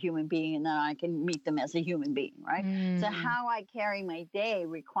they're a human being and that I can meet them as a human being, right? So how I carry my day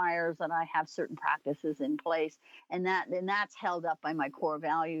requires that I have certain practices in place, and that's held up by my core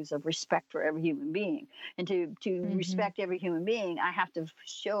values of respect for every human being. And to respect every human being, I have to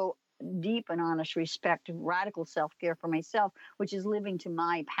show deep and honest respect and radical self-care for myself, which is living to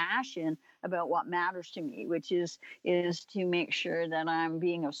my passion about what matters to me, which is to make sure that I'm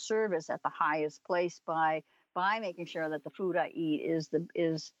being of service at the highest place by making sure that the food I eat is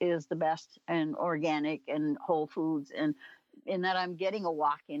the best and organic and whole foods, and that I'm getting a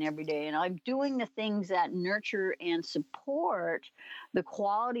walk in every day, and I'm doing the things that nurture and support the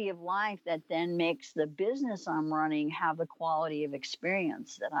quality of life that then makes the business I'm running have the quality of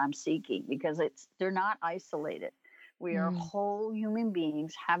experience that I'm seeking, because they're not isolated. We are whole human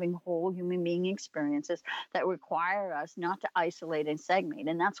beings having whole human being experiences that require us not to isolate and segment.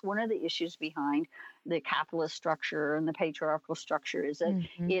 And that's one of the issues behind the capitalist structure and the patriarchal structure, is that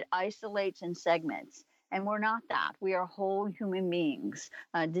it isolates and segments. And we're not that. We are whole human beings.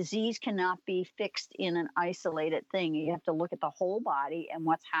 Disease cannot be fixed in an isolated thing. You have to look at the whole body and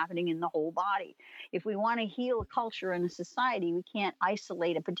what's happening in the whole body. If we want to heal a culture and a society, we can't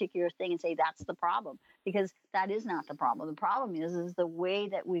isolate a particular thing and say that's the problem, because that is not the problem. The problem is the way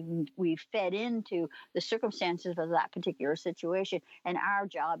that we fed into the circumstances of that particular situation. And our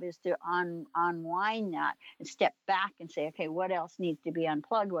job is to unwind that and step back and say, okay, what else needs to be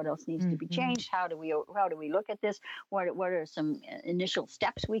unplugged? What else needs to be changed? How do we look at this? What are some initial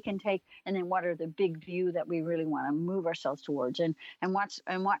steps we can take? And then what are the big view that we really want to move ourselves towards? And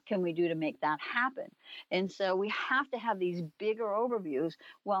what can we do to make that happen? And so we have to have these bigger overviews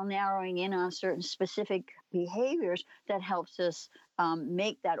while narrowing in on certain specific behaviors that helps us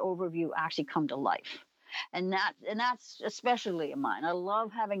make that overview actually come to life. And that's especially in mine. I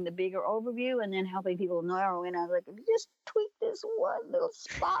love having the bigger overview and then helping people narrow in. I was like, if you just tweak this one little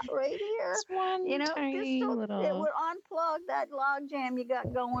spot right here, It's one tiny little. we're unplug that log jam you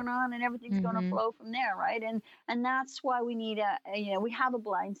got going on, and everything's going to flow from there, right? And that's why we need we have a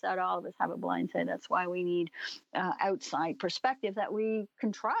blind side. All of us have a blind side. That's why we need outside perspective that we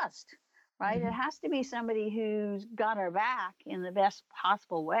can trust, right? It has to be somebody who's got our back in the best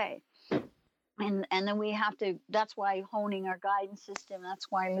possible way. And then we have to, that's why honing our guidance system,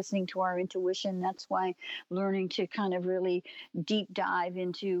 that's why listening to our intuition, that's why learning to kind of really deep dive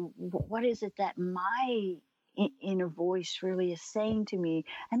into what is it that my inner voice really is saying to me.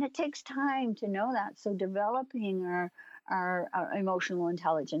 And it takes time to know that. So developing our emotional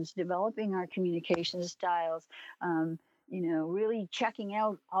intelligence, developing our communication styles, really checking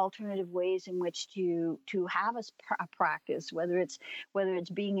out alternative ways in which to have a practice, whether it's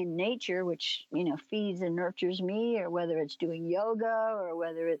being in nature, which, feeds and nurtures me, or whether it's doing yoga, or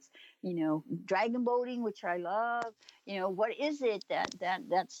whether it's, dragon boating, which I love. What is it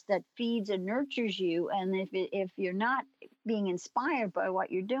that feeds and nurtures you? And if you're not being inspired by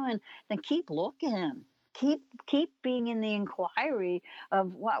what you're doing, then keep looking. Keep being in the inquiry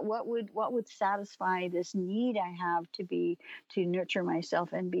of what would satisfy this need I have to nurture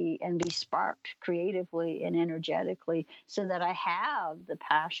myself and be sparked creatively and energetically, so that I have the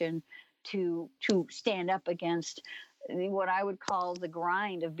passion to stand up against what I would call the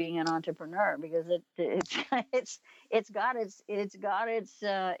grind of being an entrepreneur, because it's got its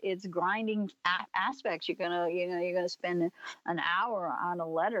grinding aspects. You're gonna spend an hour on a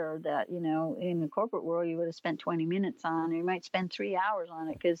letter that, in the corporate world you would have spent 20 minutes on. You might spend 3 hours on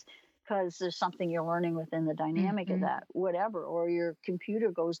it because there's something you're learning within the dynamic of that, whatever. Or your computer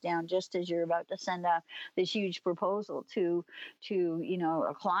goes down just as you're about to send out this huge proposal to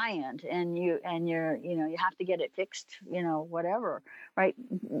a client, and you have to get it fixed, whatever, right?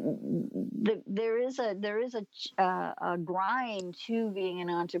 There is a grind to being an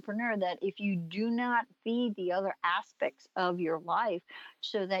entrepreneur, that if you do not feed the other aspects of your life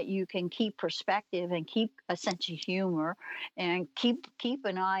so that you can keep perspective and keep a sense of humor and keep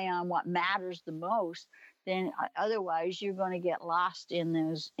an eye on what matters the most, then otherwise you're going to get lost in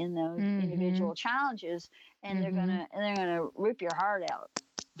those individual challenges, and they're gonna rip your heart out.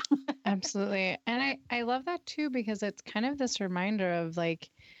 Absolutely. And I love that too, because it's kind of this reminder of, like,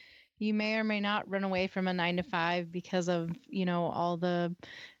 you may or may not run away from a 9-to-5 because of, all the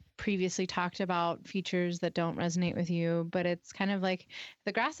previously talked about features that don't resonate with you, but it's kind of like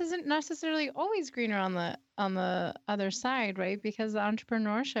the grass isn't necessarily always greener on the other side, right? Because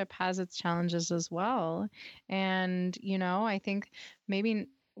entrepreneurship has its challenges as well. And, I think maybe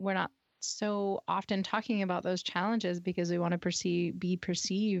we're not so often talking about those challenges because we want to be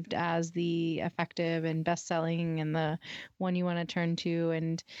perceived as the effective and best-selling and the one you want to turn to,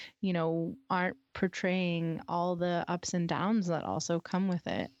 and aren't portraying all the ups and downs that also come with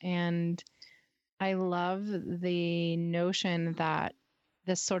it. And I love the notion that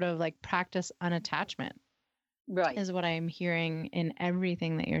this sort of like practice unattachment, right, is what I'm hearing in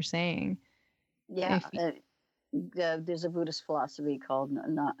everything that you're saying. Yeah. There's a Buddhist philosophy called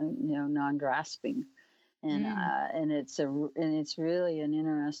non-grasping, and it's really an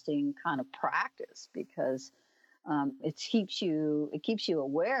interesting kind of practice, because it keeps you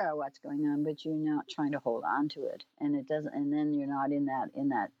aware of what's going on, but you're not trying to hold on to it, and it doesn't, and then you're not in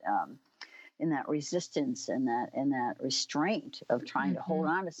that resistance and that restraint of trying to hold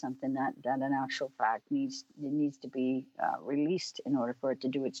on to something that in actual fact needs to be released in order for it to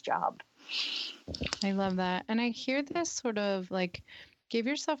do its job. I love that. And I hear this sort of like, give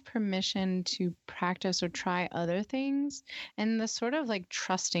yourself permission to practice or try other things, and the sort of like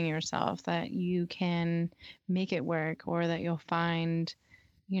trusting yourself that you can make it work, or that you'll find,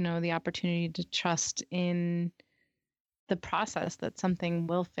 the opportunity to trust in the process, that something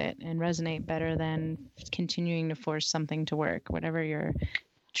will fit and resonate better than continuing to force something to work, whatever you're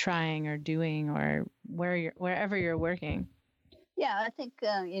trying or doing, or wherever you're working. Yeah, I think,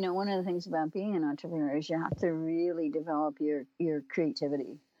 one of the things about being an entrepreneur is you have to really develop your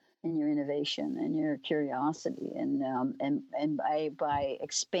creativity and your innovation and your curiosity, and by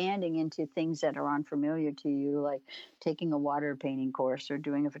expanding into things that are unfamiliar to you, like taking a water painting course, or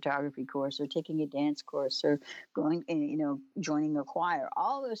doing a photography course, or taking a dance course, or going, joining a choir.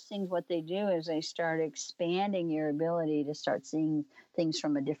 All those things, what they do is they start expanding your ability to start seeing things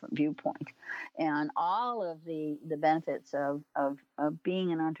from a different viewpoint. And all of the benefits of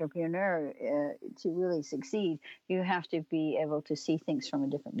being an entrepreneur, to really succeed, you have to be able to see things from a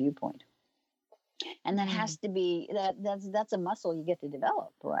different viewpoint. And that has to be, that's a muscle you get to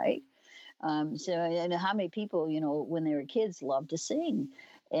develop, right? So I know how many people, when they were kids, loved to sing.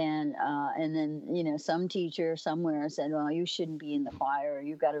 And then, some teacher somewhere said, well, you shouldn't be in the choir, or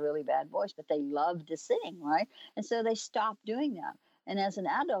you've got a really bad voice, but they love to sing, right? And so they stopped doing that. And as an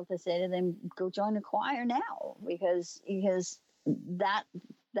adult, I say to them, go join the choir now, because that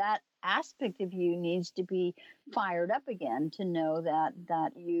aspect of you needs to be fired up again, to know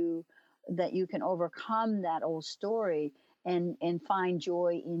that you can overcome that old story and find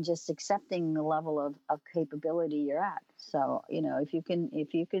joy in just accepting the level of capability you're at. So, if you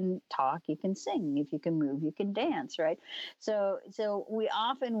can talk, you can sing. If you can move, you can dance, right? So we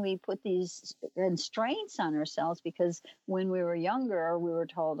put these constraints on ourselves because when we were younger, we were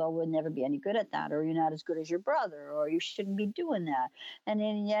told, oh, we'll never be any good at that, or you're not as good as your brother, or you shouldn't be doing that. And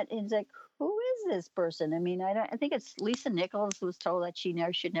then yet it's like, who is this person? I mean, I think it's Lisa Nichols was told that she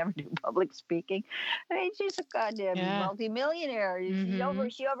should never do public speaking. I mean, she's a goddamn multimillionaire. Mm-hmm.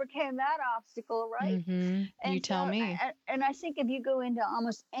 She overcame that obstacle, right? Mm-hmm. You tell me. And I think if you go into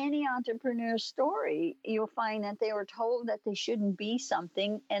almost any entrepreneur story, you'll find that they were told that they shouldn't be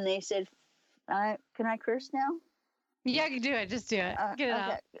something, and they said, "Can I curse now?" Yeah, you do it. Just do it. Get it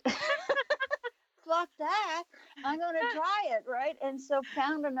out. Fuck that! I'm going to try it, right? And so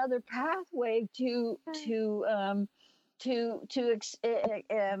found another pathway to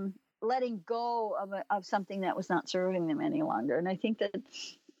letting go of something that was not serving them any longer. And I think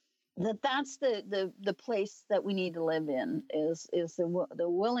that's the place that we need to live in, is the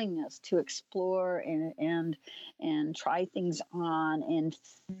willingness to explore and try things on and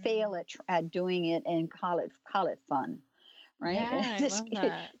fail at doing it and call it fun. Right? Yeah, I love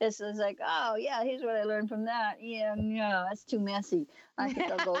that. It's like, oh yeah, here's what I learned from that. Yeah, no, that's too messy. I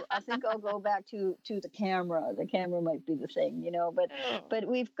think I'll go back to the camera. The camera might be the thing, But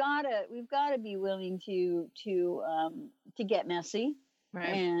we've got to be willing to get messy.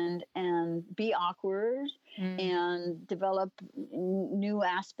 Right. And be awkward, and develop new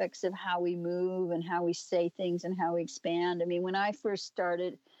aspects of how we move and how we say things and how we expand. I mean, when I first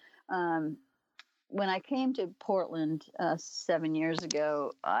started, when I came to Portland 7 years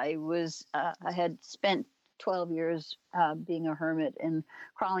ago, I had spent 12 years being a hermit and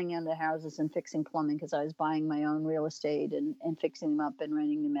crawling into houses and fixing plumbing, because I was buying my own real estate and fixing them up and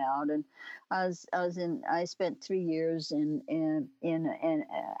renting them out. And I spent 3 years in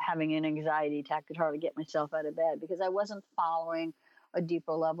having an anxiety attack. Could hardly get myself out of bed because I wasn't following a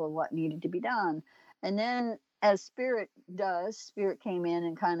deeper level of what needed to be done. And then, as Spirit came in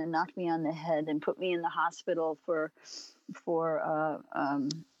and kind of knocked me on the head and put me in the hospital for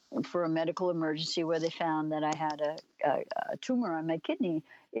a medical emergency, where they found that I had a tumor on my kidney.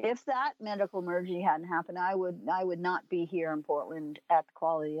 If that medical emergency hadn't happened, I would not be here in Portland at the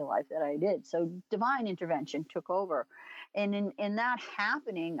quality of life that I did. So divine intervention took over. And in that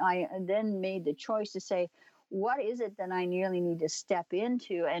happening, I then made the choice to say, what is it that I nearly need to step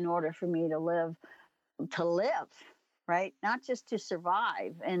into in order for me to live, right? Not just to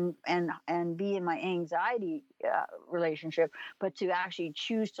survive and be in my anxiety relationship, but to actually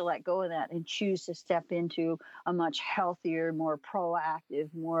choose to let go of that and choose to step into a much healthier, more proactive,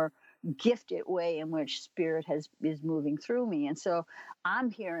 more gifted way in which Spirit is moving through me. And so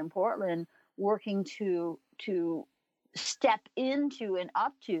I'm here in Portland working to step into and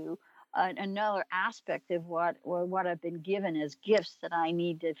up to another aspect of what I've been given as gifts that I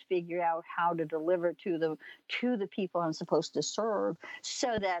need to figure out how to deliver to the people I'm supposed to serve,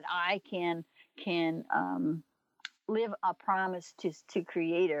 so that I can live a promise to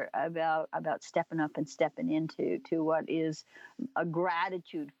Creator about stepping up and stepping into what is a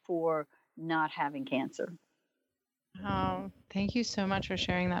gratitude for not having cancer. Oh, thank you so much for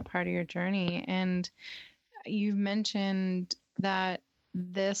sharing that part of your journey. And you've mentioned that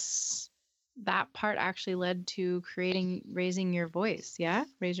that part actually led to raising your voice. Yeah?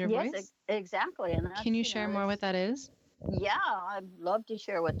 Raise your voice? Yes, exactly. And can you share more what that is? Yeah, I'd love to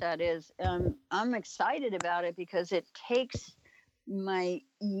share what that is. I'm excited about it because it takes my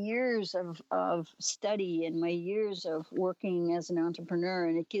years of study and my years of working as an entrepreneur,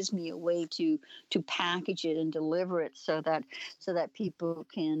 and it gives me a way to package it and deliver it so that people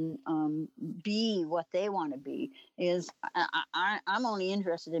can be what they want to be. I'm only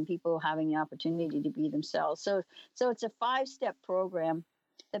interested in people having the opportunity to be themselves. So it's a 5-step program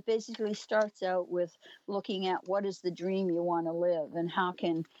that basically starts out with looking at what is the dream you want to live, and how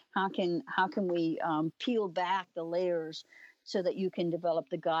can we peel back the layers so that you can develop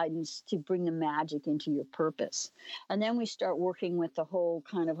the guidance to bring the magic into your purpose. And then we start working with the whole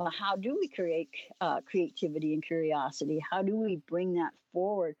kind of how do we create creativity and curiosity? How do we bring that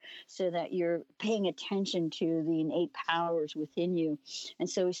forward, so that you're paying attention to the innate powers within you. And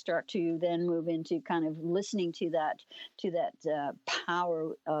so we start to then move into kind of listening to that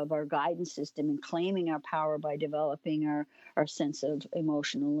power of our guidance system, and claiming our power by developing our sense of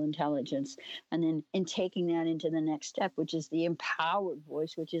emotional intelligence, and then taking that into the next step, which is the empowered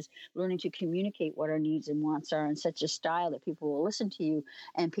voice, which is learning to communicate what our needs and wants are in such a style that people will listen to you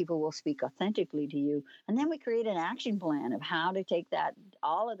and people will speak authentically to you. And then we create an action plan of how to take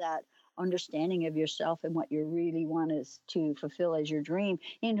all of that understanding of yourself and what you really want is to fulfill as your dream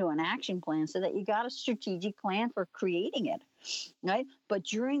into an action plan, so that you got a strategic plan for creating it, right? But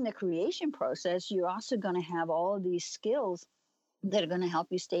during the creation process, you're also going to have all of these skills that are going to help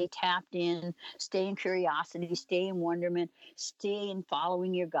you stay tapped in, stay in curiosity, stay in wonderment, stay in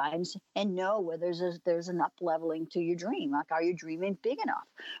following your guidance, and know where there's an up leveling to your dream. Like, are you dreaming big enough?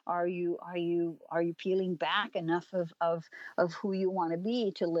 Are you peeling back enough of who you want to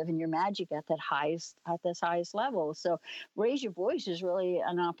be to live in your magic at this highest level? So, Raise Your Voice is really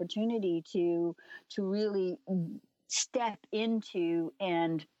an opportunity to really step into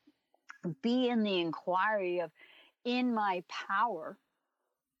and be in the inquiry of, in my power,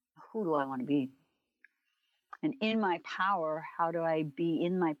 who do I want to be? And in my power, how do I be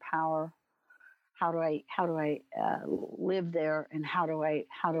in my power? How do I live there? And how do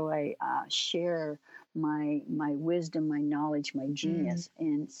I share my wisdom, my knowledge, my genius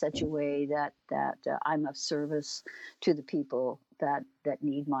in such a way that I'm of service to the people that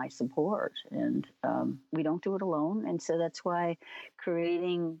need my support? And we don't do it alone. And so that's why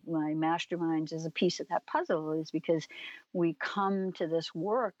creating my masterminds is a piece of that puzzle, is because we come to this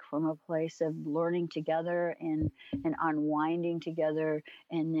work from a place of learning together and unwinding together,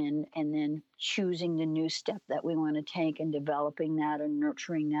 and then choosing the new step that we want to take, and developing that and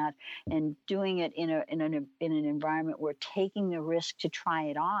nurturing that, and doing it in an environment where taking the risk to try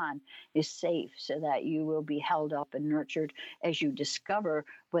it on is safe, so that you will be held up and nurtured as you discover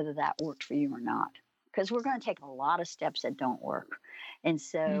whether that worked for you or not. Because we're going to take a lot of steps that don't work. And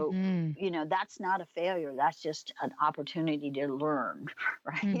so, that's not a failure. That's just an opportunity to learn,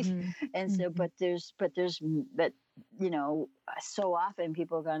 right? And so, but so often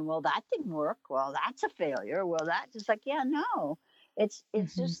people are going, well, that didn't work. Well, that's a failure. Well, that's just like, yeah, no. It's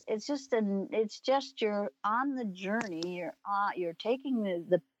just you're on the journey. You're taking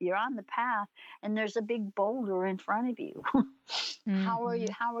you're on the path, and there's a big boulder in front of you. How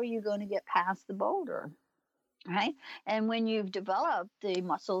are you going to get past the boulder? Right? And when you've developed the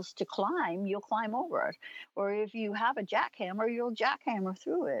muscles to climb, you'll climb over it. Or if you have a jackhammer, you'll jackhammer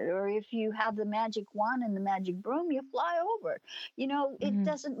through it. Or if you have the magic wand and the magic broom, you fly over it. It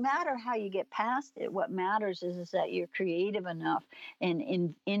doesn't matter how you get past it. What matters is that you're creative enough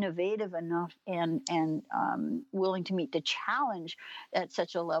and innovative enough and willing to meet the challenge at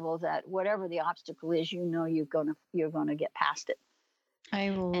such a level that whatever the obstacle is, you're gonna get past it. I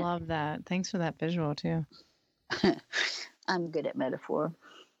love that. Thanks for that visual too. I'm good at metaphor.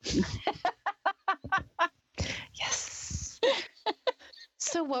 Yes.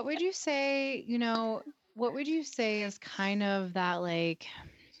 So what would you say is kind of that, like,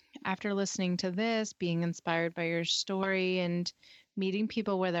 after listening to this, being inspired by your story and meeting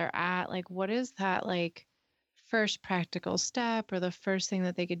people where they're at, like, what is that, like, first practical step, or the first thing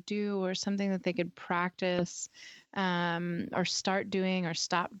that they could do, or something that they could practice, or start doing or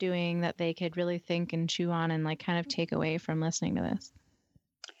stop doing, that they could really think and chew on and, like, kind of take away from listening to this?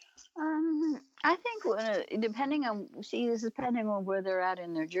 I think depending on where they're at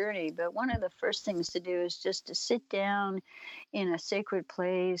in their journey, but one of the first things to do is just to sit down in a sacred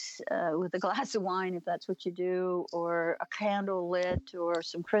place with a glass of wine, if that's what you do, or a candle lit, or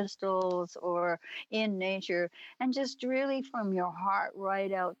some crystals, or in nature, and just really from your heart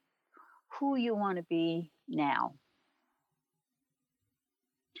write out who you want to be now.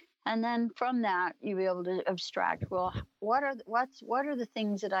 And then from that, you'll be able to abstract, well, what are the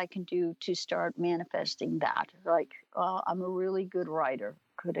things that I can do to start manifesting that? Like, I'm a really good writer.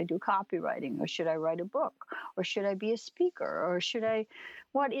 Could I do copywriting? Or should I write a book? Or should I be a speaker? Or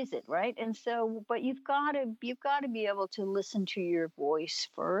what is it, right? And so, but you've got to be able to listen to your voice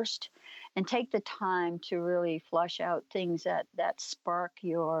first, and take the time to really flush out things that spark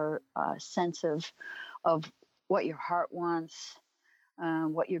your sense of what your heart wants.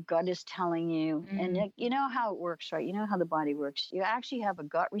 What your gut is telling you. And you know how it works, right? You know how the body works. You actually have a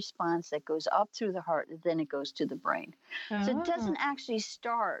gut response that goes up through the heart, and then it goes to the brain. Oh. So it doesn't actually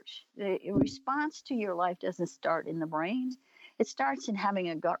start. The response to your life doesn't start in the brain. It starts in having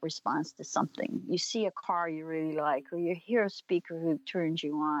a gut response to something. You see a car you really like, or you hear a speaker who turns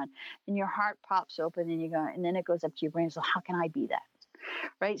you on, and your heart pops open, and you go, and then it goes up to your brain. So how can I be that?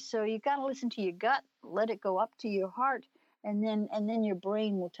 right? So you got to listen to your gut, let it go up to your heart, and then your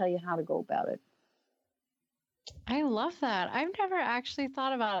brain will tell you how to go about it. I love that. I've never actually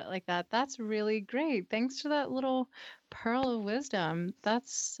thought about it like that. That's really great. Thanks for that little pearl of wisdom.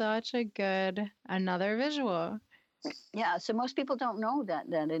 That's such a good another visual. Yeah, so most people don't know that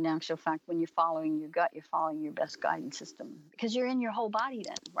in actual fact, when you're following your gut, you're following your best guidance system, because you're in your whole body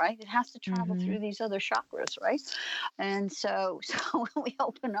then, right? It has to travel through these other chakras, right? And so when we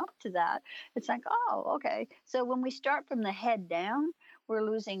open up to that, it's like, oh, okay. So when we start from the head down,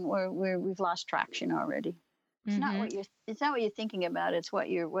 we've lost traction already. It's not what you're thinking about. It's what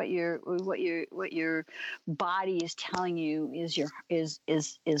your body is telling you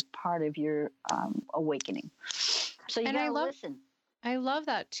is part of your awakening. So you gotta listen. I love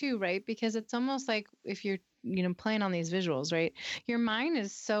that too, right? Because it's almost like if you're, playing on these visuals, right? Your mind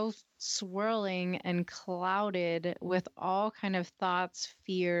is so swirling and clouded with all kind of thoughts,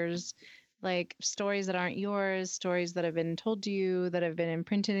 fears, like stories that aren't yours, stories that have been told to you, that have been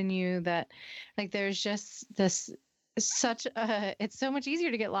imprinted in you, that like there's just this it's so much easier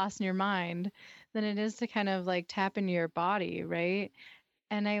to get lost in your mind than it is to kind of like tap into your body, right?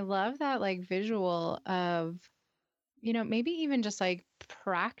 And I love that like visual of, maybe even just like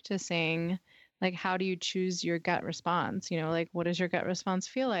practicing, like how do you choose your gut response? Like what does your gut response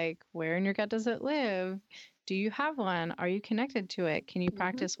feel like? Where in your gut does it live? Do you have one? Are you connected to it? Can you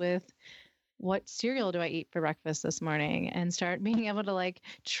practice with what cereal do I eat for breakfast this morning, and start being able to like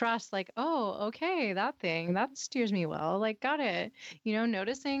trust like, oh, okay, that thing that steers me well, like got it.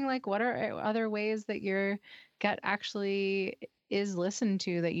 Noticing like what are other ways that your gut actually is listened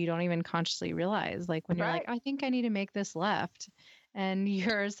to that you don't even consciously realize, like when you're like, I think I need to make this left, and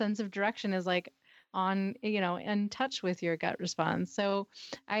your sense of direction is like on, in touch with your gut response. So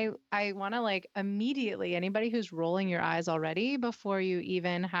I want to like immediately, anybody who's rolling your eyes already before you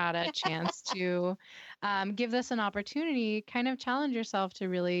even had a chance to give this an opportunity, kind of challenge yourself to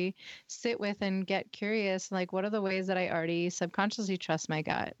really sit with and get curious. Like, what are the ways that I already subconsciously trust my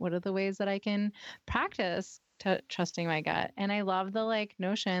gut? What are the ways that I can practice trusting my gut? And I love the like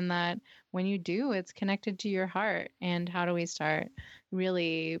notion that when you do, it's connected to your heart. And how do we start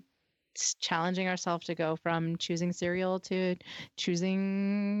really challenging ourselves to go from choosing cereal to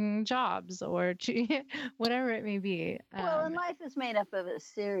choosing jobs or whatever it may be. Well, and life is made up of a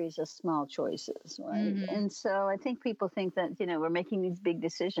series of small choices, right? And so I think people think that, we're making these big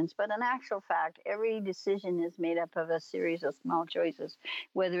decisions, but in actual fact, every decision is made up of a series of small choices,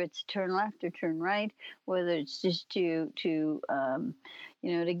 whether it's turn left or turn right, whether it's just to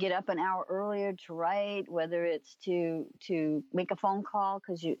get up an hour earlier to write, whether it's to make a phone call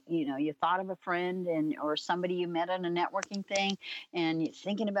because you thought of a friend or somebody you met on a networking thing, and you're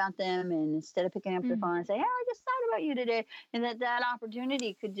thinking about them, and instead of picking up the phone and say, "Hey, I just thought about you today," and that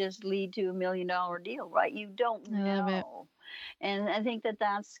opportunity could just lead to $1 million deal, right? You don't know. And I think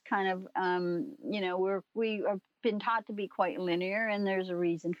that's kind of we have been taught to be quite linear, and there's a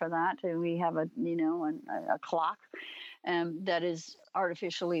reason for that. We have a clock that is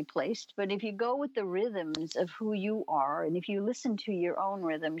artificially placed. But if you go with the rhythms of who you are, and if you listen to your own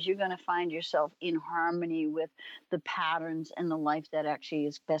rhythms, you're going to find yourself in harmony with the patterns and the life that actually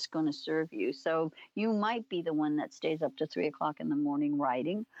is best going to serve you. So you might be the one that stays up to 3 o'clock in the morning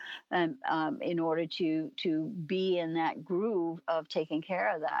writing, in order to be in that groove of taking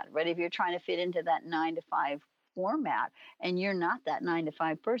care of that. But if you're trying to fit into that 9 to 5 format, and you're not that 9 to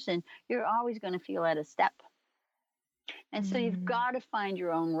 5 person, you're always going to feel out of step. And so you've got to find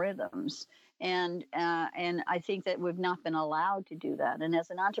your own rhythms. And I think that we've not been allowed to do that. And as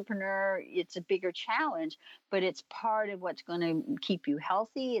an entrepreneur, it's a bigger challenge, but it's part of what's going to keep you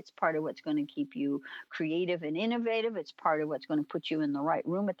healthy. It's part of what's going to keep you creative and innovative. It's part of what's going to put you in the right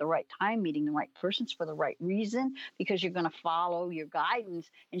room at the right time, meeting the right persons for the right reason, because you're going to follow your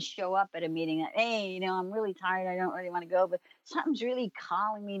guidance and show up at a meeting that, hey, I'm really tired. I don't really want to go, but something's really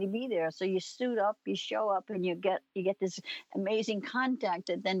calling me to be there. So you suit up, you show up, and you get this amazing contact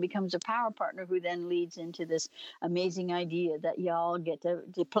that then becomes a power partner, who then leads into this amazing idea that y'all get to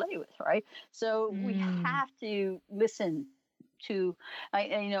play with, right? So we have to listen to,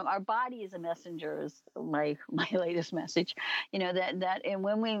 our body is a messenger, is my latest message, that and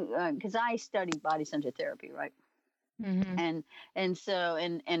when we, because I studied body-centered therapy, right? And so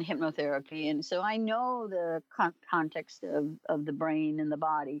and hypnotherapy, and so I know the context of the brain and the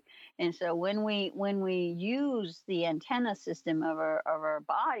body. And so when we use the antenna system of our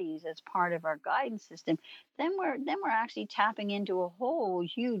bodies as part of our guidance system, then we're actually tapping into a whole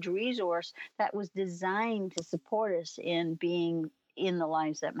huge resource that was designed to support us in being in the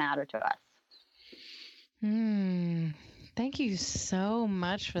lives that matter to us. Thank you so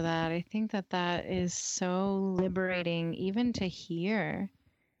much for that. I think that that is so liberating even to hear.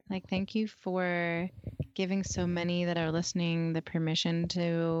 Like, thank you for giving so many that are listening the permission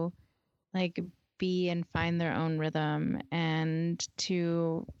to like be and find their own rhythm and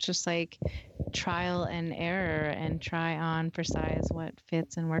to just like trial and error and try on for size what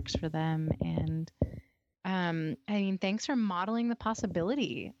fits and works for them. And I mean, thanks for modeling the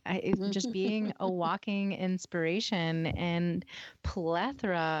possibility. Just being a walking inspiration and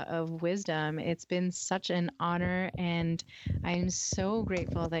plethora of wisdom. It's been such an honor, and I'm so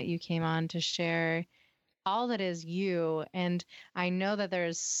grateful that you came on to share all that is you. And I know that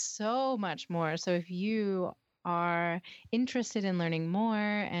there's so much more. So if you are interested in learning more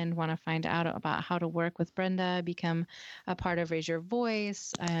and want to find out about how to work with Brenda, become a part of Raise Your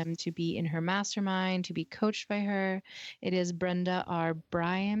Voice, to be in her mastermind, to be coached by her, it is Brenda R.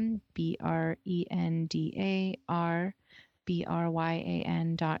 Bryan,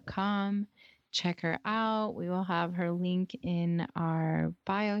 BrendaRBryan.com. Check her out. We will have her link in our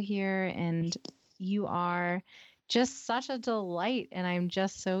bio here. And you are just such a delight, and I'm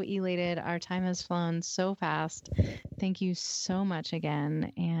just so elated. Our time has flown so fast. Thank you so much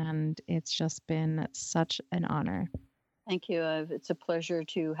again, and it's just been such an honor. Thank you. It's a pleasure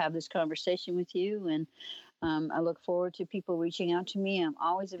to have this conversation with you, and I look forward to people reaching out to me. I'm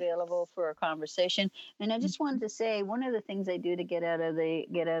always available for a conversation. And I just wanted to say, one of the things I do to get out of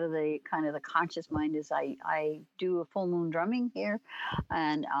the kind of the conscious mind is I do a full moon drumming here,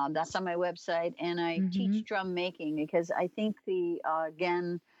 and that's on my website. And I teach drum making because I think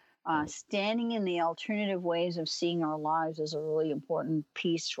standing in the alternative ways of seeing our lives is a really important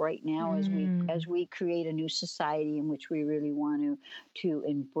piece right now as we create a new society in which we really want to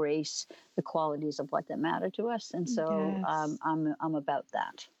embrace the qualities of what that matter to us. And so Yes. I'm about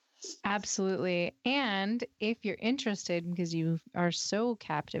that. Absolutely. And if you're interested, because you are so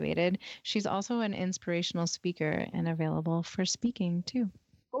captivated, she's also an inspirational speaker and available for speaking too.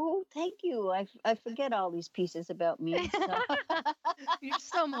 Oh, thank you. I forget all these pieces about me. So. You're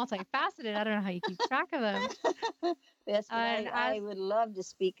so multifaceted. I don't know how you keep track of them. Yes, but I would love to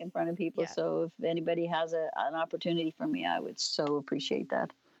speak in front of people. Yeah. So if anybody has an opportunity for me, I would so appreciate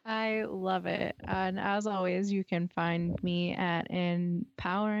that. I love it. And as always, you can find me at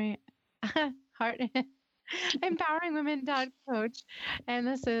empoweringwomen.coach. And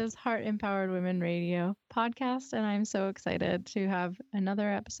this is Heart Empowered Women Radio podcast. And I'm so excited to have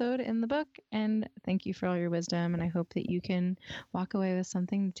another episode in the book. And thank you for all your wisdom. And I hope that you can walk away with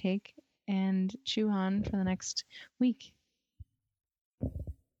something to take and chew on for the next week.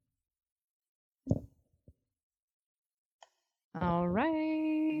 All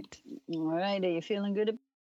right. All right. Are you feeling good?